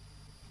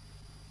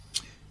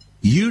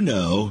 you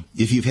know,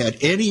 if you've had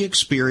any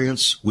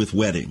experience with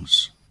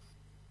weddings,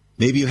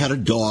 maybe you had a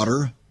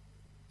daughter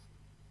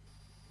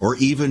or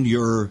even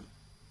your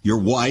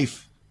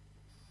wife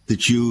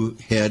that you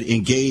had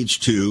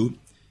engaged to,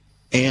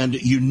 and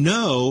you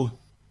know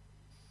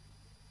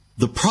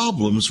the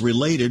problems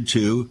related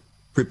to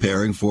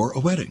preparing for a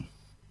wedding.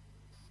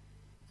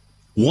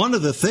 One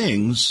of the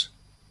things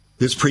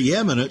that's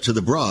preeminent to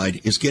the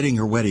bride is getting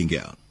her wedding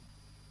gown.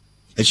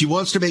 And she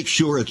wants to make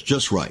sure it's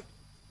just right.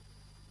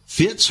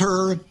 Fits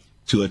her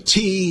to a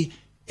T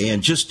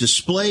and just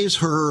displays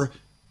her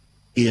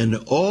in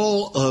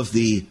all of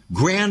the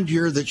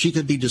grandeur that she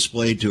could be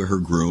displayed to her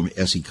groom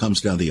as he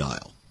comes down the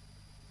aisle.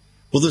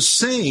 Well, the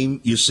same,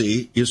 you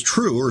see, is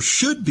true or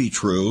should be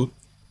true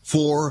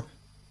for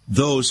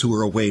those who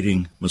are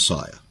awaiting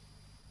Messiah,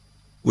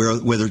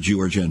 whether Jew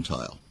or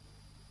Gentile.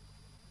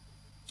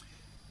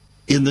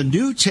 In the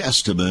New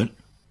Testament,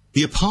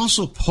 the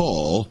Apostle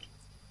Paul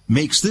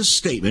makes this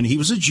statement. He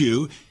was a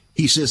Jew.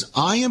 He says,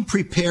 I am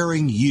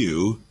preparing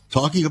you,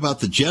 talking about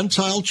the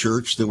Gentile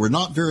church that were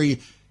not very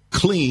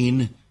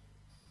clean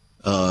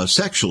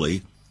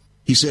sexually.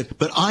 He said,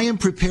 but I am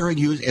preparing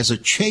you as a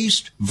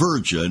chaste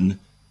virgin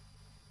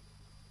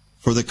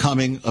for the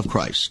coming of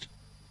Christ.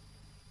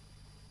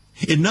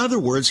 In other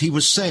words, he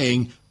was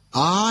saying,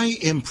 I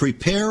am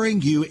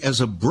preparing you as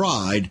a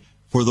bride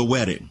for the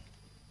wedding.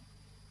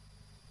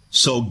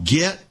 So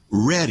get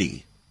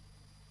ready.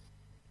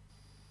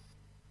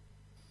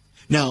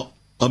 Now,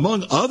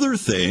 among other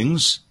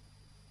things,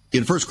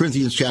 in 1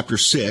 Corinthians chapter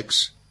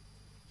 6,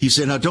 he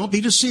said, now don't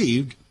be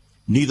deceived,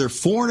 neither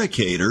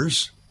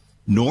fornicators,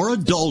 nor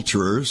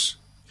adulterers,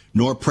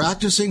 nor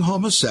practicing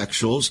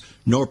homosexuals,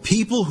 nor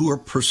people who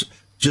are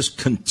just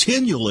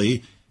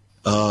continually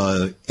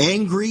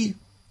angry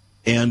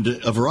and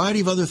a variety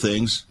of other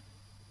things,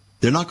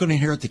 they're not going to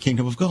inherit the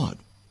kingdom of God.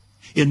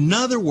 In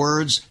other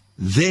words,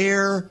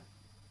 they're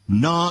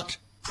not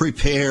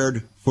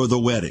prepared for the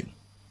wedding.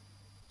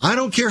 I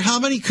don't care how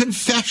many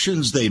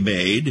confessions they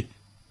made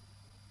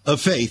of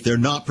faith, they're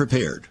not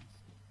prepared.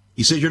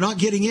 He said, you're not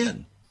getting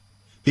in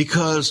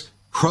because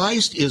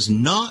Christ is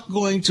not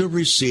going to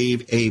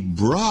receive a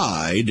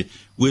bride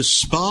with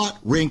spot,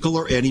 wrinkle,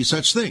 or any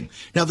such thing.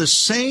 Now, the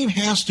same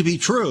has to be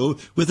true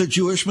with a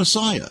Jewish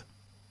Messiah,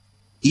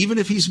 even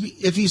if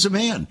he's a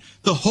man.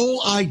 The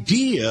whole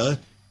idea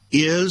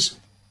is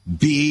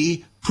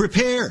be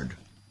prepared.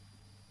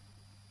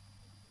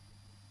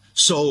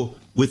 So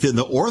within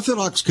the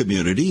Orthodox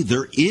community,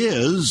 there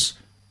is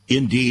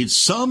indeed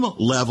some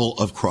level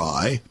of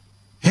cry,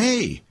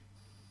 hey,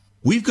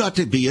 we've got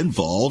to be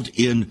involved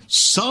in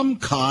some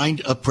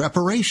kind of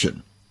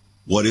preparation.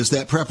 What is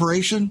that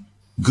preparation?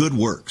 Good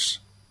works.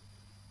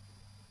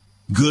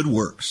 Good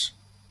works.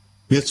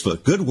 Mitzvah,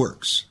 good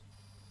works.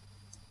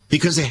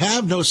 Because they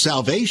have no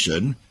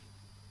salvation.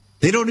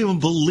 They don't even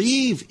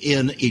believe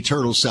in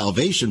eternal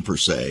salvation per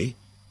se.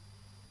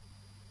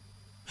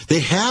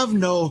 They have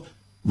no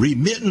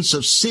remittance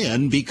of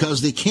sin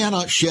because they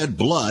cannot shed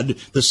blood.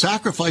 The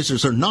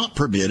sacrifices are not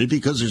permitted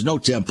because there's no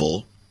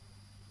temple.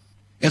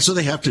 And so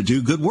they have to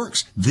do good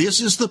works. This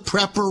is the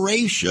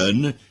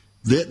preparation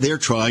that they're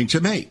trying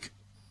to make.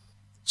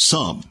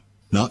 Some,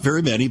 not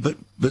very many, but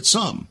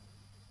some.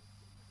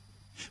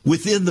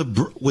 Within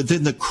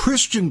the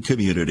Christian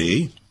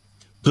community,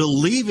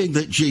 believing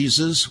that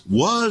Jesus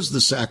was the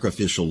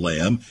sacrificial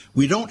lamb,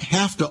 we don't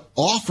have to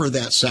offer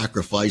that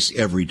sacrifice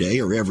every day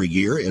or every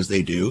year as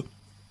they do.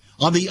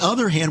 On the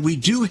other hand, we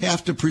do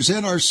have to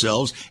present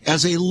ourselves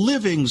as a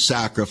living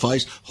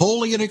sacrifice,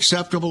 holy and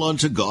acceptable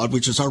unto God,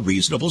 which is our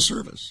reasonable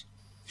service.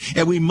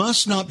 And we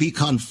must not be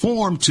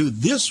conformed to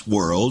this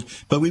world,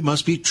 but we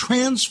must be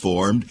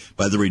transformed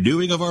by the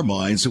renewing of our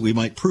minds that we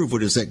might prove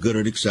what is that good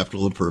and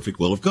acceptable and perfect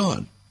will of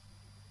God.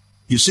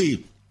 You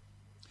see,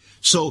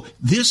 so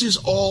this is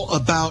all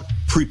about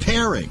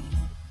preparing.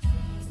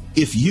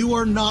 If you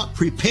are not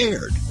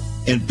prepared,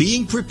 and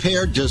being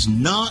prepared does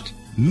not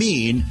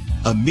mean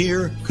a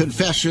mere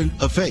confession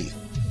of faith.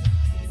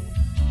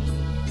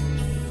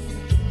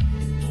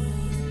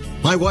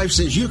 My wife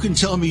says, you can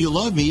tell me you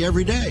love me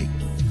every day.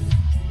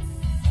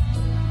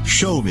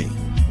 Show me.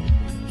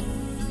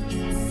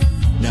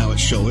 Now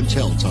it's show and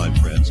tell time,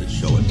 friends. It's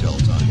show and tell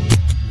time.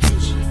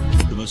 Because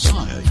the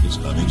Messiah is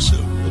coming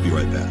soon. We'll be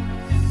right back.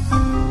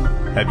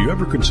 Have you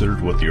ever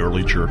considered what the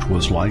early church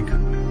was like?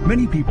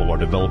 Many people are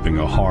developing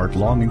a heart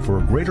longing for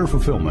a greater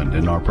fulfillment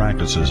in our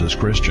practices as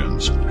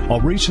Christians. A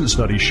recent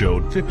study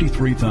showed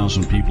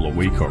 53,000 people a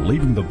week are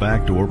leaving the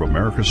back door of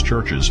America's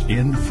churches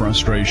in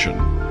frustration.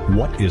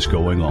 What is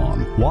going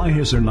on? Why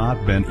has there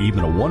not been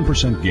even a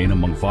 1% gain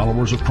among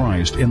followers of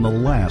Christ in the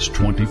last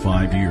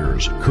 25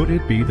 years? Could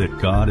it be that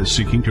God is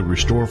seeking to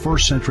restore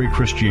first century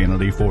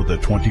Christianity for the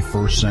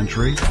 21st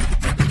century?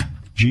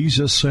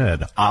 Jesus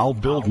said, I'll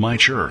build my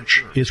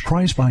church. Is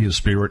Christ by his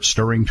Spirit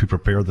stirring to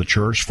prepare the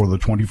church for the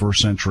 21st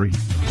century?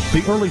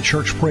 The early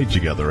church prayed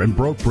together and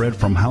broke bread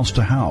from house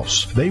to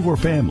house. They were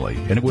family,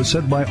 and it was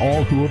said by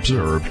all who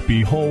observed,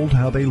 behold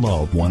how they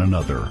love one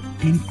another.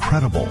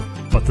 Incredible.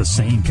 But the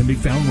same can be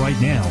found right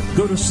now.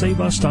 Go to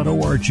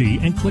saveus.org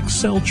and click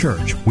Cell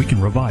Church. We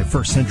can revive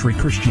first century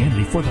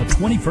Christianity for the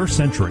 21st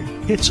century.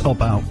 It's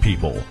about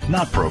people,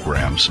 not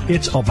programs.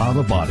 It's about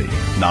a body,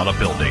 not a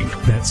building.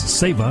 That's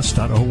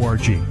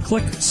saveus.org.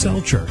 Click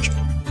Cell Church.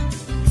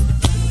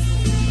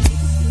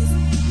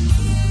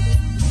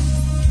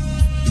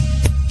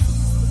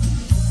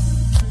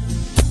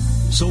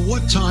 So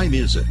what time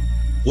is it?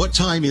 What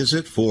time is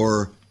it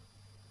for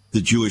the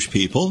Jewish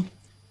people?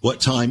 What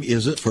time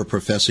is it for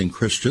professing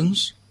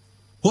Christians?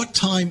 What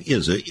time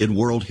is it in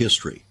world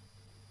history?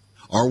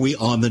 Are we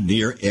on the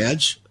near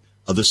edge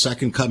of the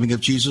second coming of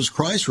Jesus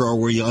Christ, or are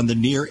we on the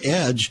near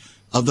edge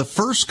of the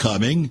first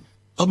coming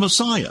of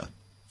Messiah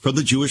from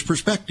the Jewish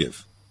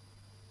perspective?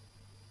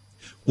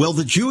 Well,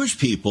 the Jewish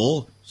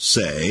people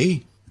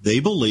say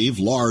they believe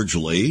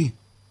largely,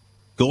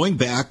 going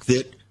back,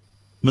 that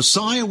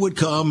Messiah would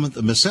come,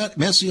 the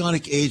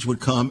Messianic age would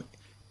come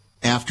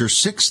after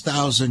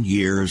 6,000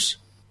 years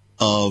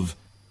of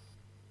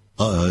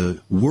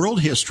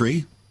world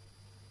history,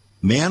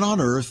 man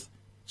on earth,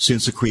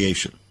 since the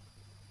creation.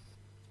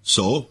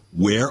 So,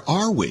 where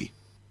are we?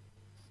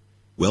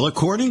 Well,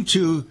 according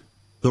to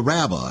the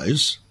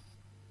rabbis,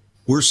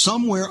 we're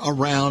somewhere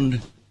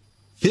around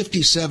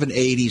 57,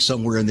 80,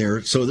 somewhere in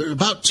there. So there's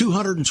about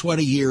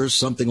 220 years,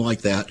 something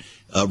like that,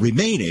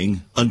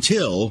 remaining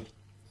until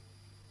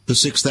the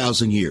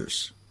 6,000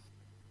 years.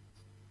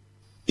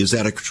 Is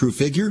that a true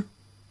figure?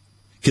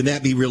 Can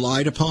that be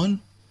relied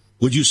upon?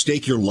 Would you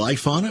stake your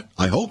life on it?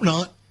 I hope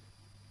not.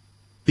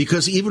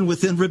 Because even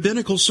within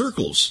rabbinical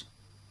circles,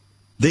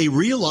 they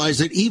realize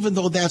that even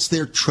though that's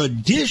their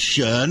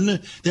tradition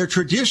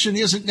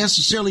isn't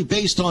necessarily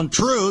based on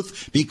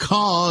truth,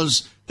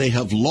 because they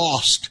have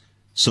lost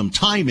some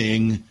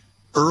timing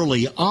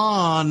early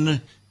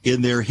on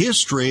in their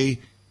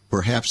history,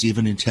 perhaps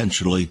even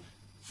intentionally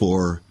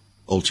for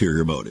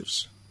ulterior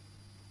motives.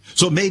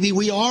 So maybe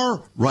we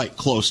are right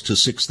close to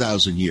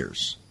 6,000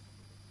 years.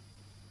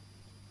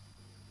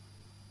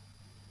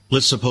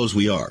 Let's suppose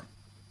we are.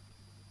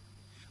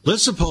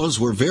 Let's suppose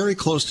we're very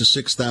close to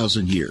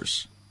 6,000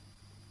 years.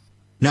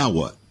 Now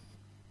what?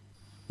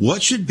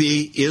 What should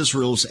be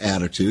Israel's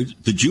attitude,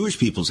 the Jewish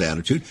people's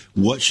attitude?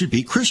 What should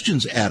be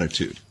Christians'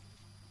 attitude?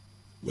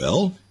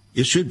 Well,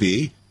 it should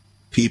be,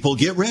 people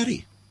get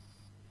ready.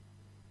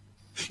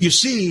 You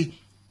see,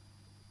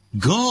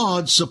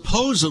 God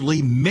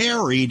supposedly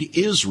married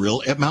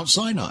Israel at Mount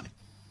Sinai.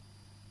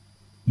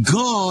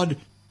 God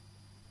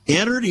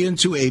entered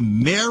into a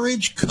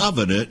marriage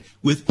covenant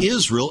with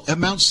Israel at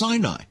Mount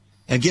Sinai.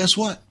 And guess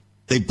what?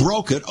 They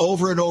broke it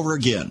over and over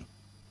again.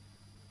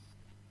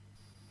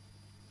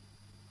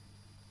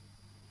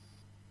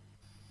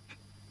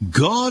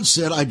 God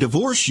said, I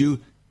divorce you,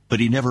 but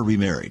he never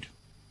remarried.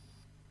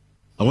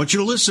 I want you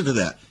to listen to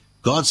that.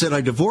 God said,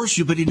 I divorce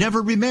you, but he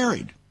never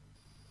remarried.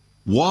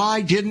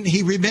 Why didn't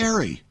he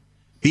remarry?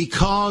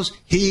 Because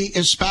he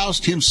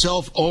espoused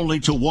himself only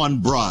to one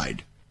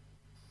bride.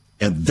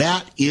 And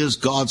that is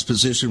God's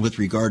position with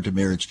regard to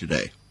marriage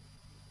today.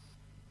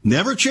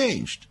 Never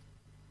changed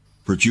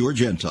for Jew or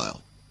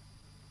Gentile.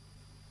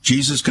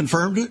 Jesus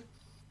confirmed it.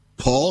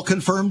 Paul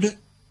confirmed it.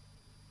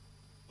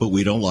 But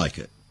we don't like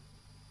it.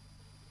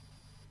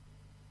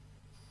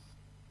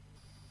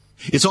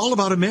 It's all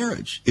about a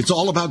marriage. It's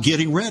all about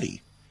getting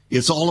ready.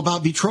 It's all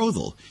about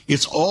betrothal.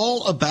 It's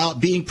all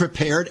about being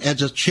prepared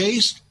as a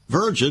chaste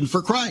virgin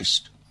for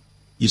Christ.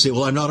 You say,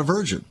 well, I'm not a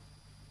virgin.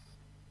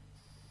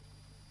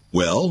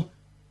 Well,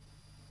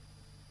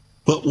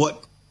 but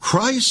what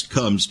Christ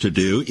comes to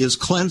do is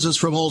cleanse us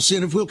from all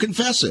sin if we'll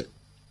confess it.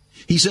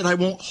 He said, I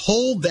won't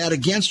hold that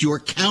against you or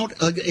count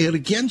it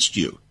against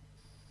you.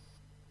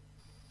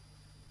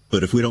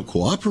 But if we don't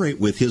cooperate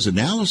with his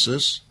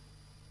analysis,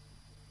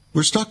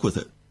 we're stuck with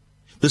it.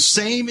 The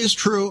same is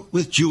true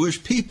with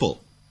Jewish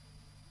people.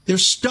 They're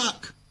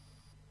stuck.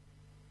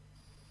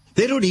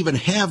 They don't even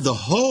have the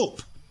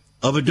hope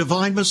of a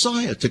divine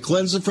Messiah to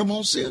cleanse them from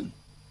all sin.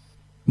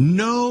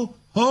 No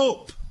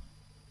hope.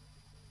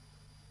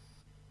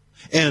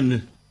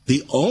 And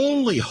the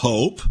only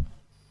hope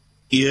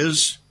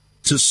is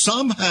to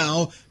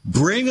somehow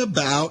bring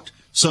about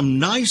some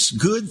nice,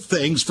 good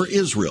things for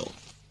Israel.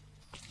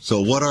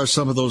 So what are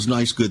some of those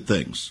nice, good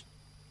things?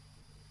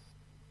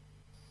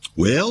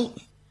 Well,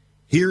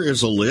 here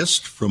is a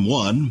list from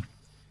one,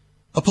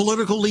 a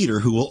political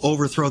leader who will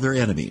overthrow their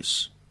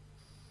enemies,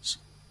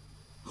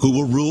 who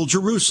will rule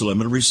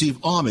Jerusalem and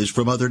receive homage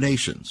from other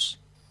nations,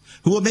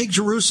 who will make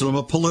Jerusalem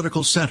a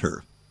political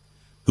center,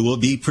 who will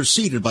be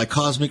preceded by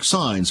cosmic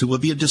signs, who will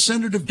be a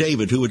descendant of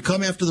David, who would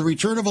come after the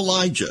return of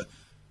Elijah,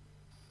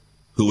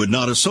 who would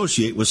not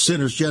associate with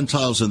sinners,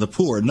 Gentiles, and the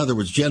poor, in other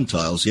words,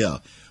 Gentiles,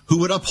 who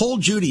would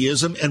uphold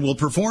Judaism and will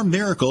perform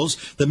miracles.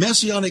 The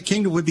Messianic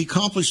kingdom would be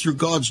accomplished through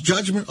God's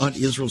judgment on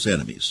Israel's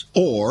enemies.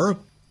 Or,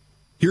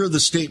 here are the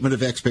statement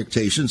of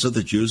expectations of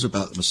the Jews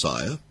about the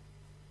Messiah.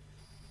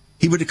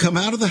 He would come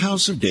out of the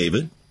house of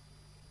David.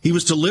 He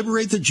was to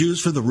liberate the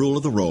Jews from the rule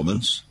of the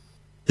Romans.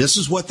 This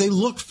is what they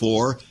looked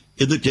for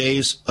in the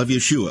days of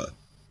Yeshua.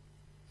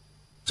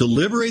 To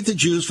liberate the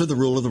Jews from the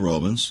rule of the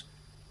Romans,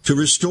 to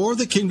restore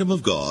the kingdom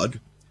of God,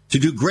 to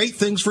do great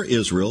things for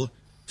Israel,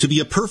 to be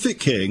a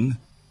perfect king,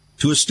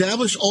 to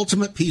establish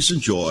ultimate peace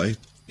and joy,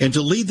 and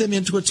to lead them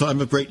into a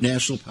time of great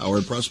national power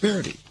and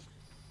prosperity.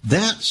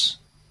 That's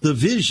the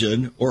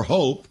vision or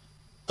hope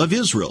of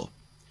Israel.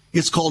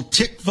 It's called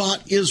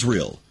Tikvat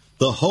Israel,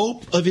 the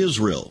hope of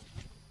Israel.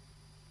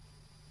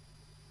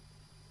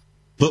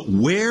 But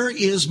where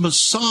is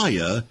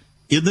Messiah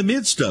in the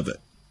midst of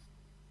it?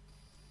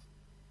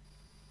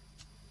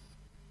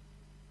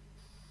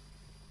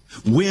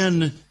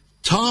 When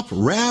top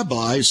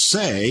rabbis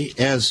say,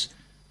 as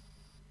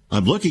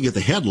I'm looking at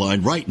the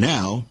headline right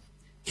now.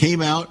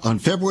 Came out on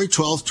February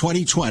 12th,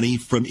 2020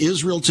 from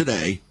Israel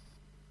Today.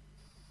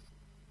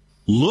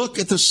 Look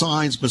at the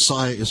signs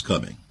Messiah is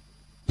coming.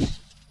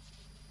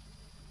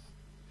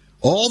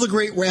 All the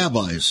great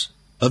rabbis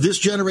of this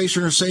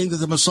generation are saying that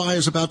the Messiah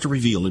is about to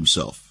reveal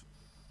himself.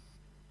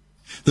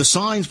 The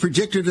signs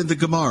predicted in the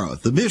Gemara,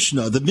 the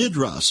Mishnah, the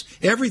Midrash,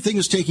 everything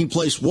is taking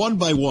place one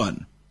by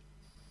one.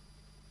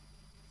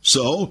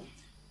 So,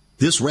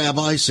 this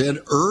rabbi said,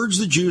 urge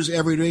the Jews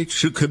every day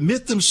to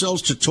commit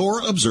themselves to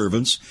Torah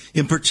observance,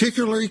 in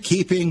particular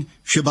keeping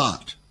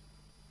Shabbat.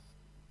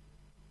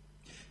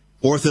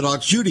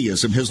 Orthodox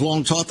Judaism has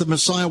long taught the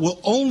Messiah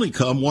will only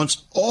come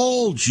once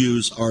all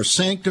Jews are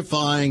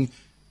sanctifying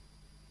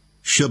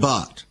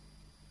Shabbat.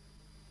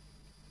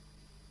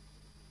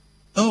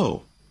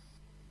 Oh,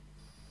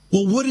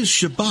 well, what is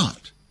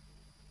Shabbat?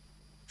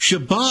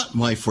 Shabbat,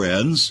 my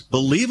friends,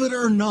 believe it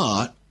or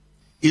not,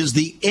 is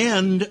the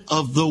end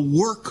of the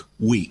work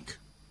week.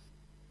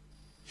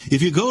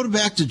 If you go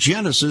back to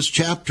Genesis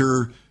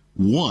chapter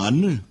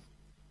 1,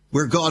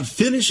 where God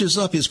finishes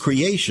up his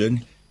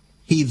creation,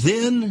 he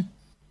then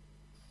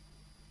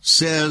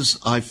says,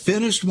 I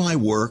finished my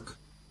work,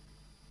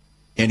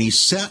 and he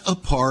set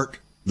apart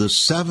the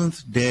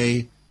seventh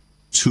day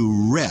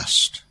to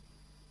rest.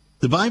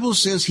 The Bible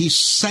says he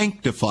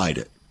sanctified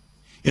it.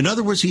 In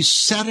other words, he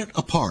set it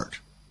apart.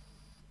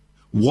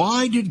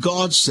 Why did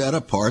God set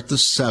apart the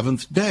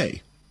seventh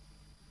day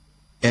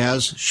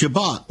as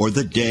Shabbat, or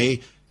the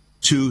day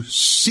to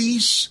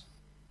cease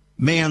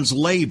man's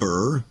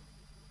labor,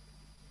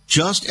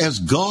 just as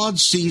God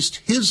ceased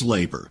his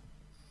labor?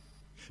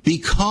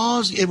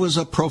 Because it was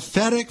a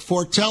prophetic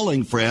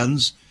foretelling,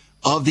 friends,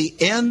 of the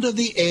end of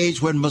the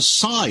age when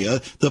Messiah,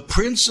 the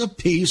Prince of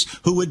Peace,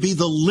 who would be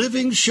the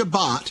living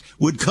Shabbat,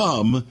 would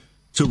come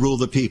to rule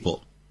the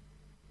people.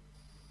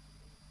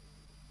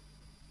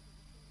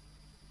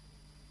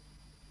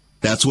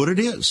 That's what it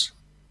is.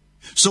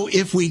 So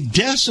if we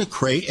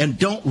desecrate and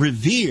don't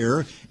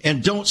revere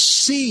and don't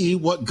see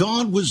what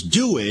God was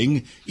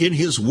doing in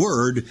his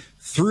word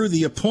through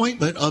the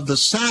appointment of the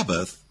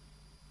Sabbath,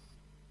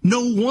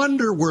 no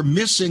wonder we're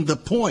missing the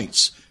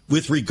points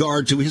with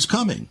regard to his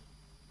coming,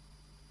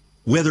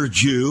 whether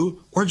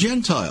Jew or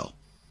Gentile.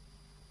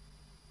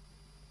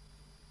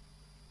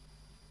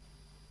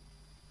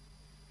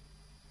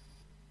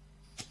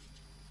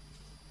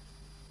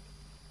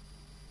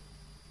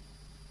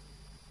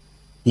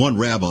 One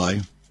rabbi,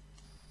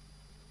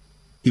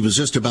 he was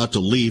just about to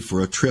leave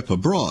for a trip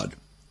abroad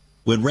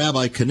when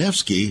Rabbi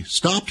Kanevsky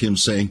stopped him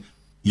saying,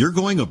 "You're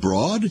going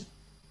abroad?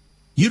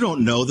 You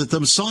don't know that the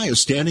Messiah is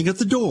standing at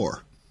the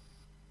door."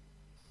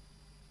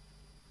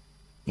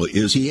 Well,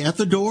 is he at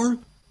the door?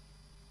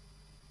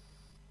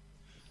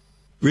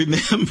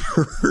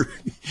 Remember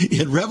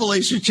in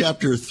Revelation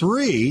chapter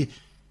 3,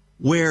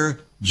 where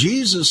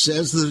Jesus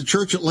says to the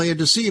church at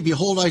Laodicea,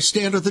 "Behold, I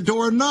stand at the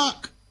door and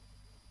knock."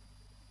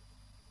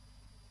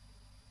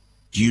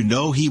 Do you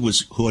know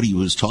what he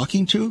was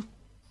talking to?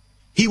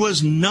 He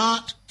was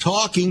not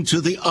talking to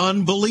the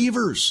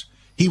unbelievers.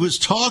 He was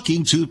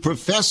talking to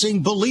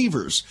professing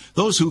believers,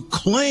 those who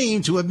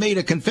claim to have made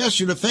a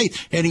confession of faith.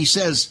 And he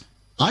says,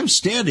 I'm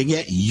standing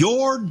at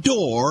your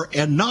door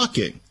and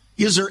knocking.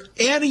 Is there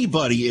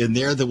anybody in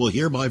there that will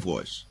hear my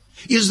voice?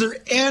 Is there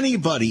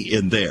anybody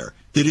in there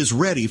that is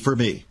ready for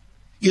me?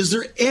 Is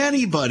there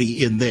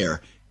anybody in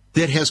there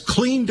that has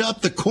cleaned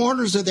up the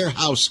corners of their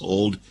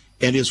household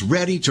and is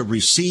ready to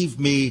receive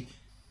me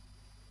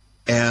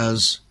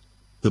as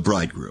the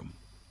bridegroom?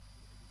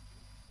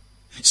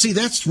 See,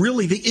 that's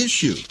really the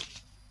issue.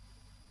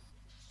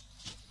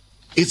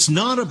 It's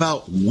not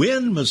about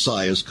when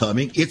Messiah is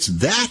coming, it's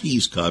that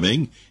he's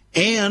coming,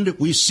 and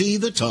we see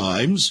the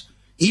times.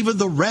 Even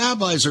the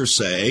rabbis are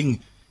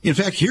saying, in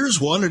fact,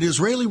 here's one, an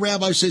Israeli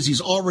rabbi says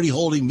he's already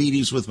holding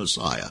meetings with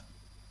Messiah.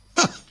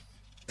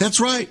 That's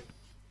right.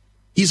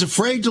 He's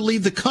afraid to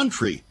leave the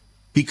country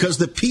because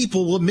the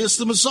people will miss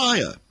the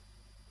Messiah.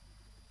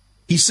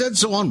 He said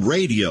so on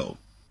radio.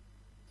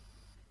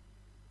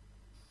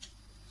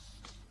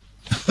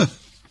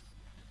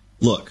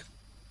 Look,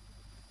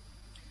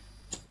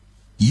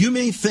 you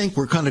may think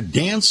we're kind of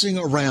dancing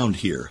around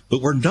here,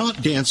 but we're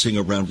not dancing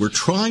around. We're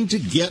trying to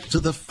get to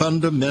the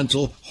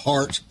fundamental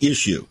heart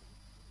issue.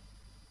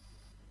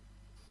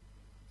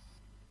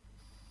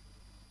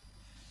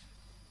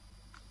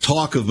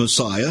 Talk of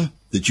Messiah,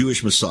 the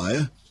Jewish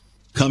Messiah,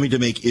 coming to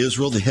make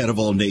Israel the head of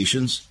all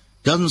nations,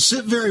 doesn't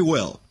sit very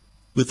well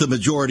with the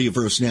majority of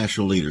Earth's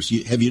national leaders.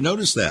 Have you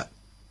noticed that?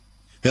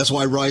 That's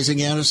why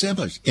rising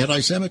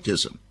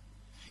anti-Semitism.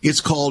 It's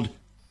called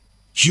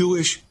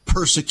Jewish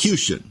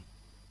persecution.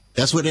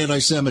 That's what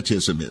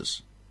anti-Semitism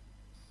is.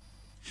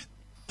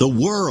 The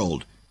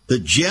world, the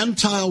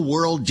Gentile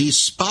world,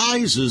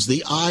 despises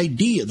the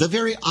idea, the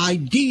very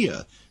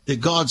idea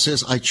that God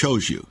says, I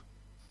chose you.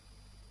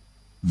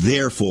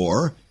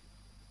 Therefore,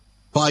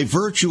 by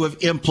virtue of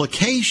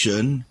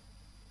implication,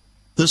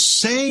 the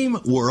same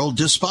world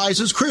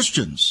despises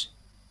Christians,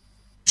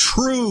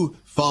 true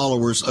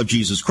followers of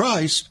Jesus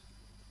Christ,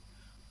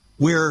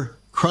 where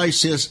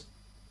Christ says,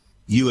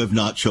 you have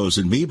not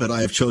chosen me, but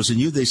I have chosen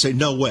you. They say,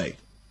 no way.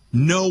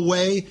 No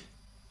way.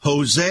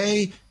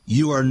 Jose,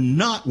 we're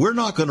not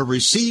going to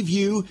receive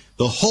you.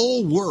 The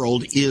whole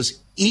world is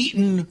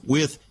eaten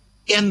with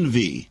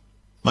envy,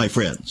 my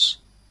friends,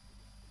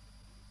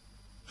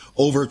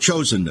 over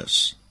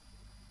chosenness.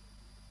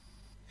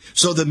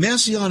 So the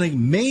messianic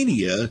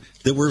mania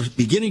that we're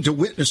beginning to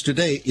witness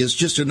today is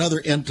just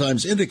another end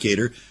times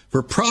indicator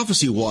for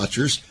prophecy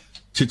watchers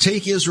to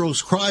take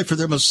Israel's cry for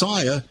their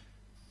Messiah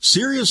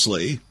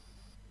seriously.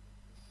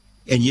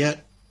 And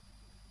yet,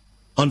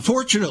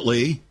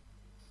 unfortunately,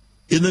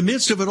 in the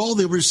midst of it all,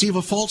 they receive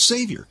a false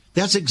Savior.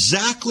 That's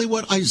exactly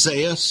what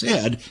Isaiah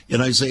said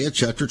in Isaiah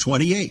chapter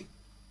 28.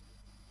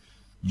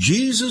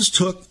 Jesus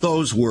took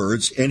those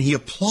words and he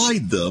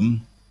applied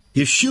them.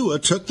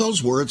 Yeshua took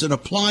those words and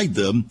applied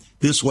them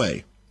this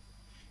way.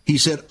 He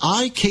said,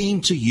 I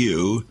came to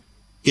you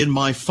in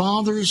my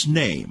Father's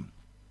name,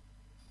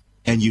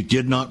 and you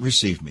did not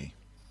receive me.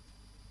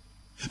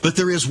 But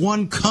there is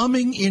one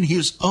coming in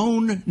his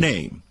own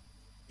name,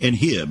 and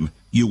him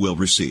you will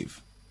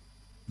receive.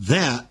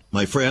 That,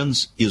 my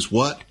friends, is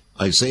what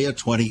Isaiah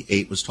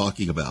 28 was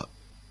talking about.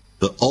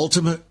 The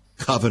ultimate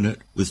covenant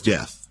with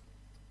death.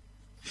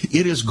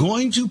 It is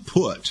going to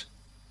put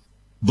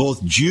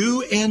both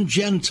Jew and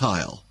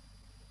Gentile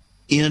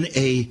in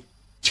a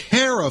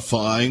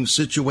terrifying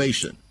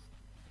situation,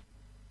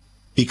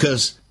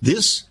 because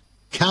this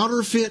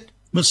counterfeit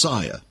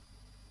Messiah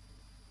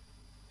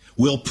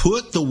will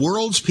put the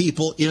world's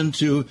people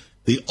into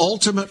the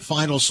ultimate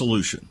final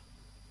solution,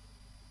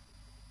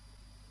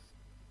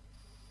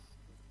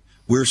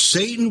 where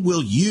Satan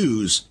will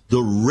use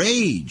the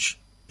rage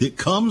that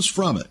comes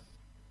from it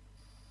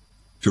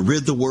to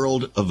rid the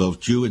world of both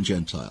Jew and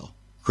Gentile,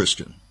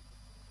 Christian.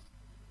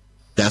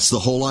 That's the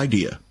whole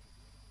idea.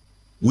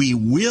 We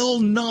will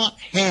not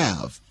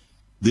have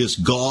this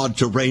God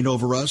to reign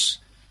over us.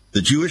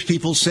 The Jewish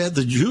people said,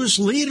 the Jewish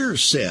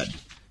leaders said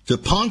to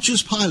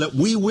Pontius Pilate,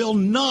 we will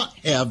not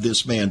have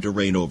this man to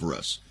reign over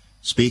us.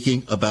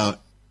 Speaking about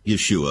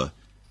Yeshua,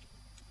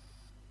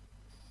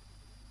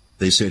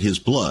 they said, his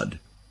blood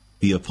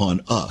be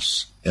upon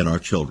us and our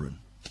children.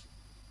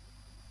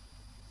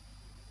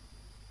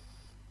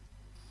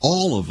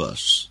 All of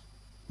us,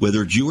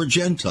 whether Jew or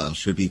Gentile,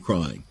 should be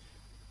crying,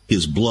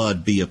 his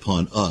blood be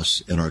upon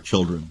us and our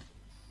children,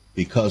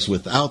 because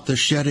without the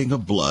shedding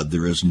of blood,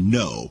 there is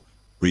no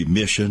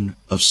remission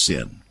of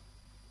sin.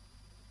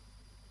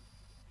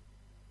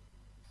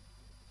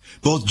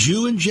 Both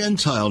Jew and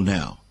Gentile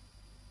now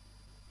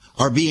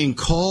are being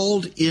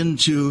called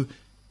into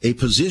a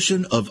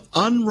position of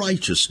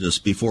unrighteousness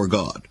before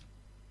God.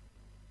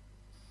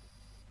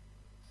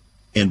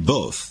 And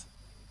both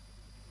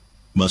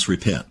must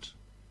repent.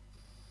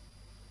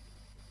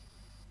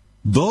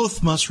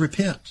 Both must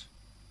repent.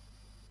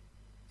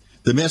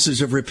 The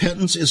message of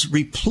repentance is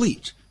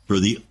replete for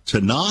the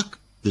Tanakh,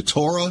 the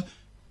Torah,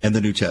 and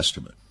the New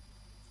Testament.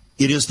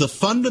 It is the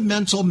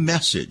fundamental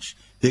message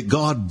that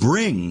God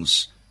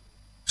brings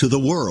to the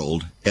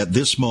world at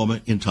this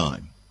moment in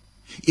time.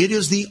 It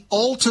is the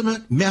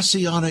ultimate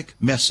messianic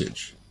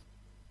message.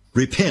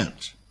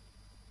 Repent,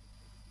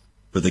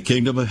 for the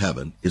kingdom of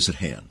heaven is at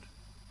hand.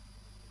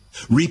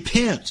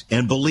 Repent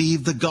and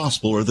believe the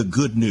gospel or the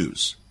good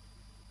news.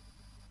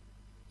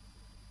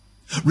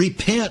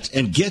 Repent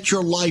and get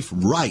your life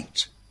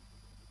right,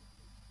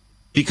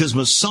 because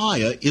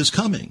Messiah is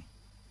coming.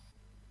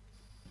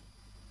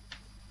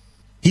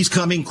 He's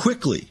coming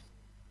quickly.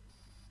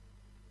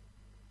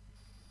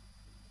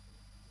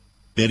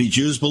 Many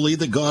Jews believe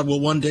that God will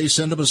one day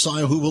send a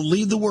Messiah who will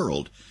lead the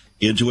world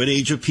into an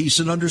age of peace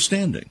and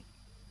understanding.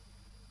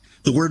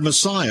 The word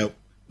Messiah,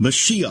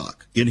 Maschiach,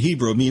 in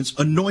Hebrew means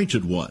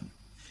anointed one.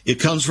 It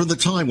comes from the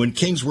time when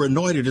kings were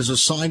anointed as a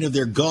sign of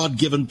their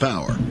God-given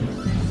power.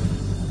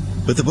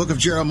 But the book of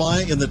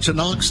Jeremiah in the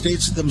Tanakh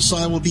states that the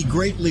Messiah will be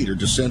great leader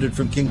descended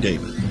from King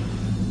David.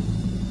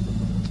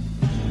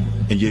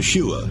 And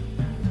Yeshua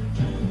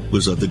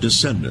was of the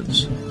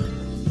descendants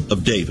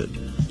of David.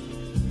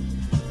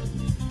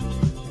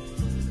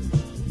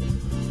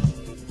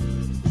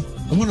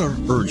 I want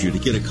to urge you to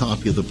get a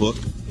copy of the book,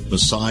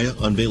 Messiah,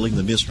 Unveiling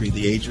the Mystery of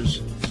the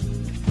Ages.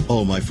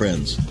 Oh, my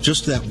friends,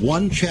 just that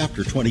one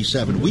chapter,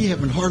 27, we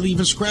haven't hardly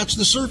even scratched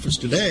the surface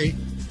today.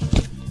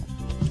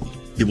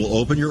 It will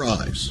open your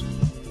eyes.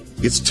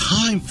 It's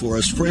time for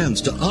us,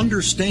 friends, to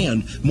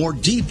understand more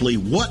deeply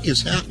what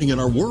is happening in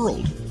our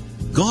world.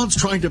 God's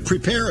trying to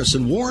prepare us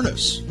and warn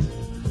us.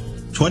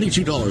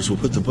 $22 will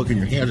put the book in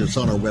your hand. It's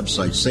on our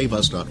website,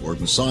 saveus.org.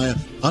 Messiah,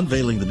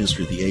 Unveiling the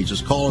Mystery of the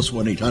Ages. Call us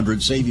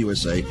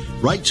 1-800-SAVE-USA.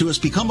 Write to us.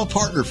 Become a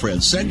partner,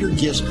 friends. Send your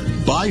gifts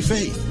by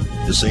faith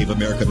to Save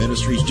America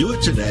Ministries. Do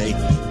it today,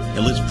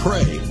 and let's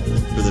pray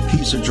for the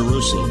peace of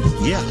Jerusalem.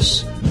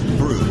 Yes,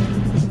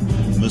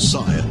 through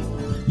Messiah.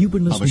 You've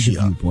been listening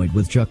to Viewpoint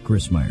with Chuck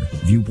Christmeyer.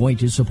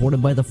 Viewpoint is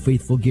supported by the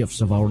faithful gifts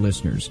of our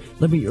listeners.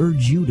 Let me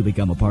urge you to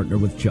become a partner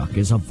with Chuck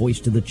as a voice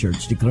to the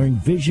church declaring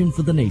vision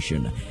for the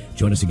nation.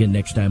 Join us again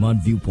next time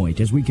on Viewpoint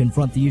as we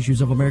confront the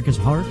issues of America's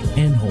heart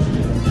and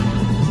home.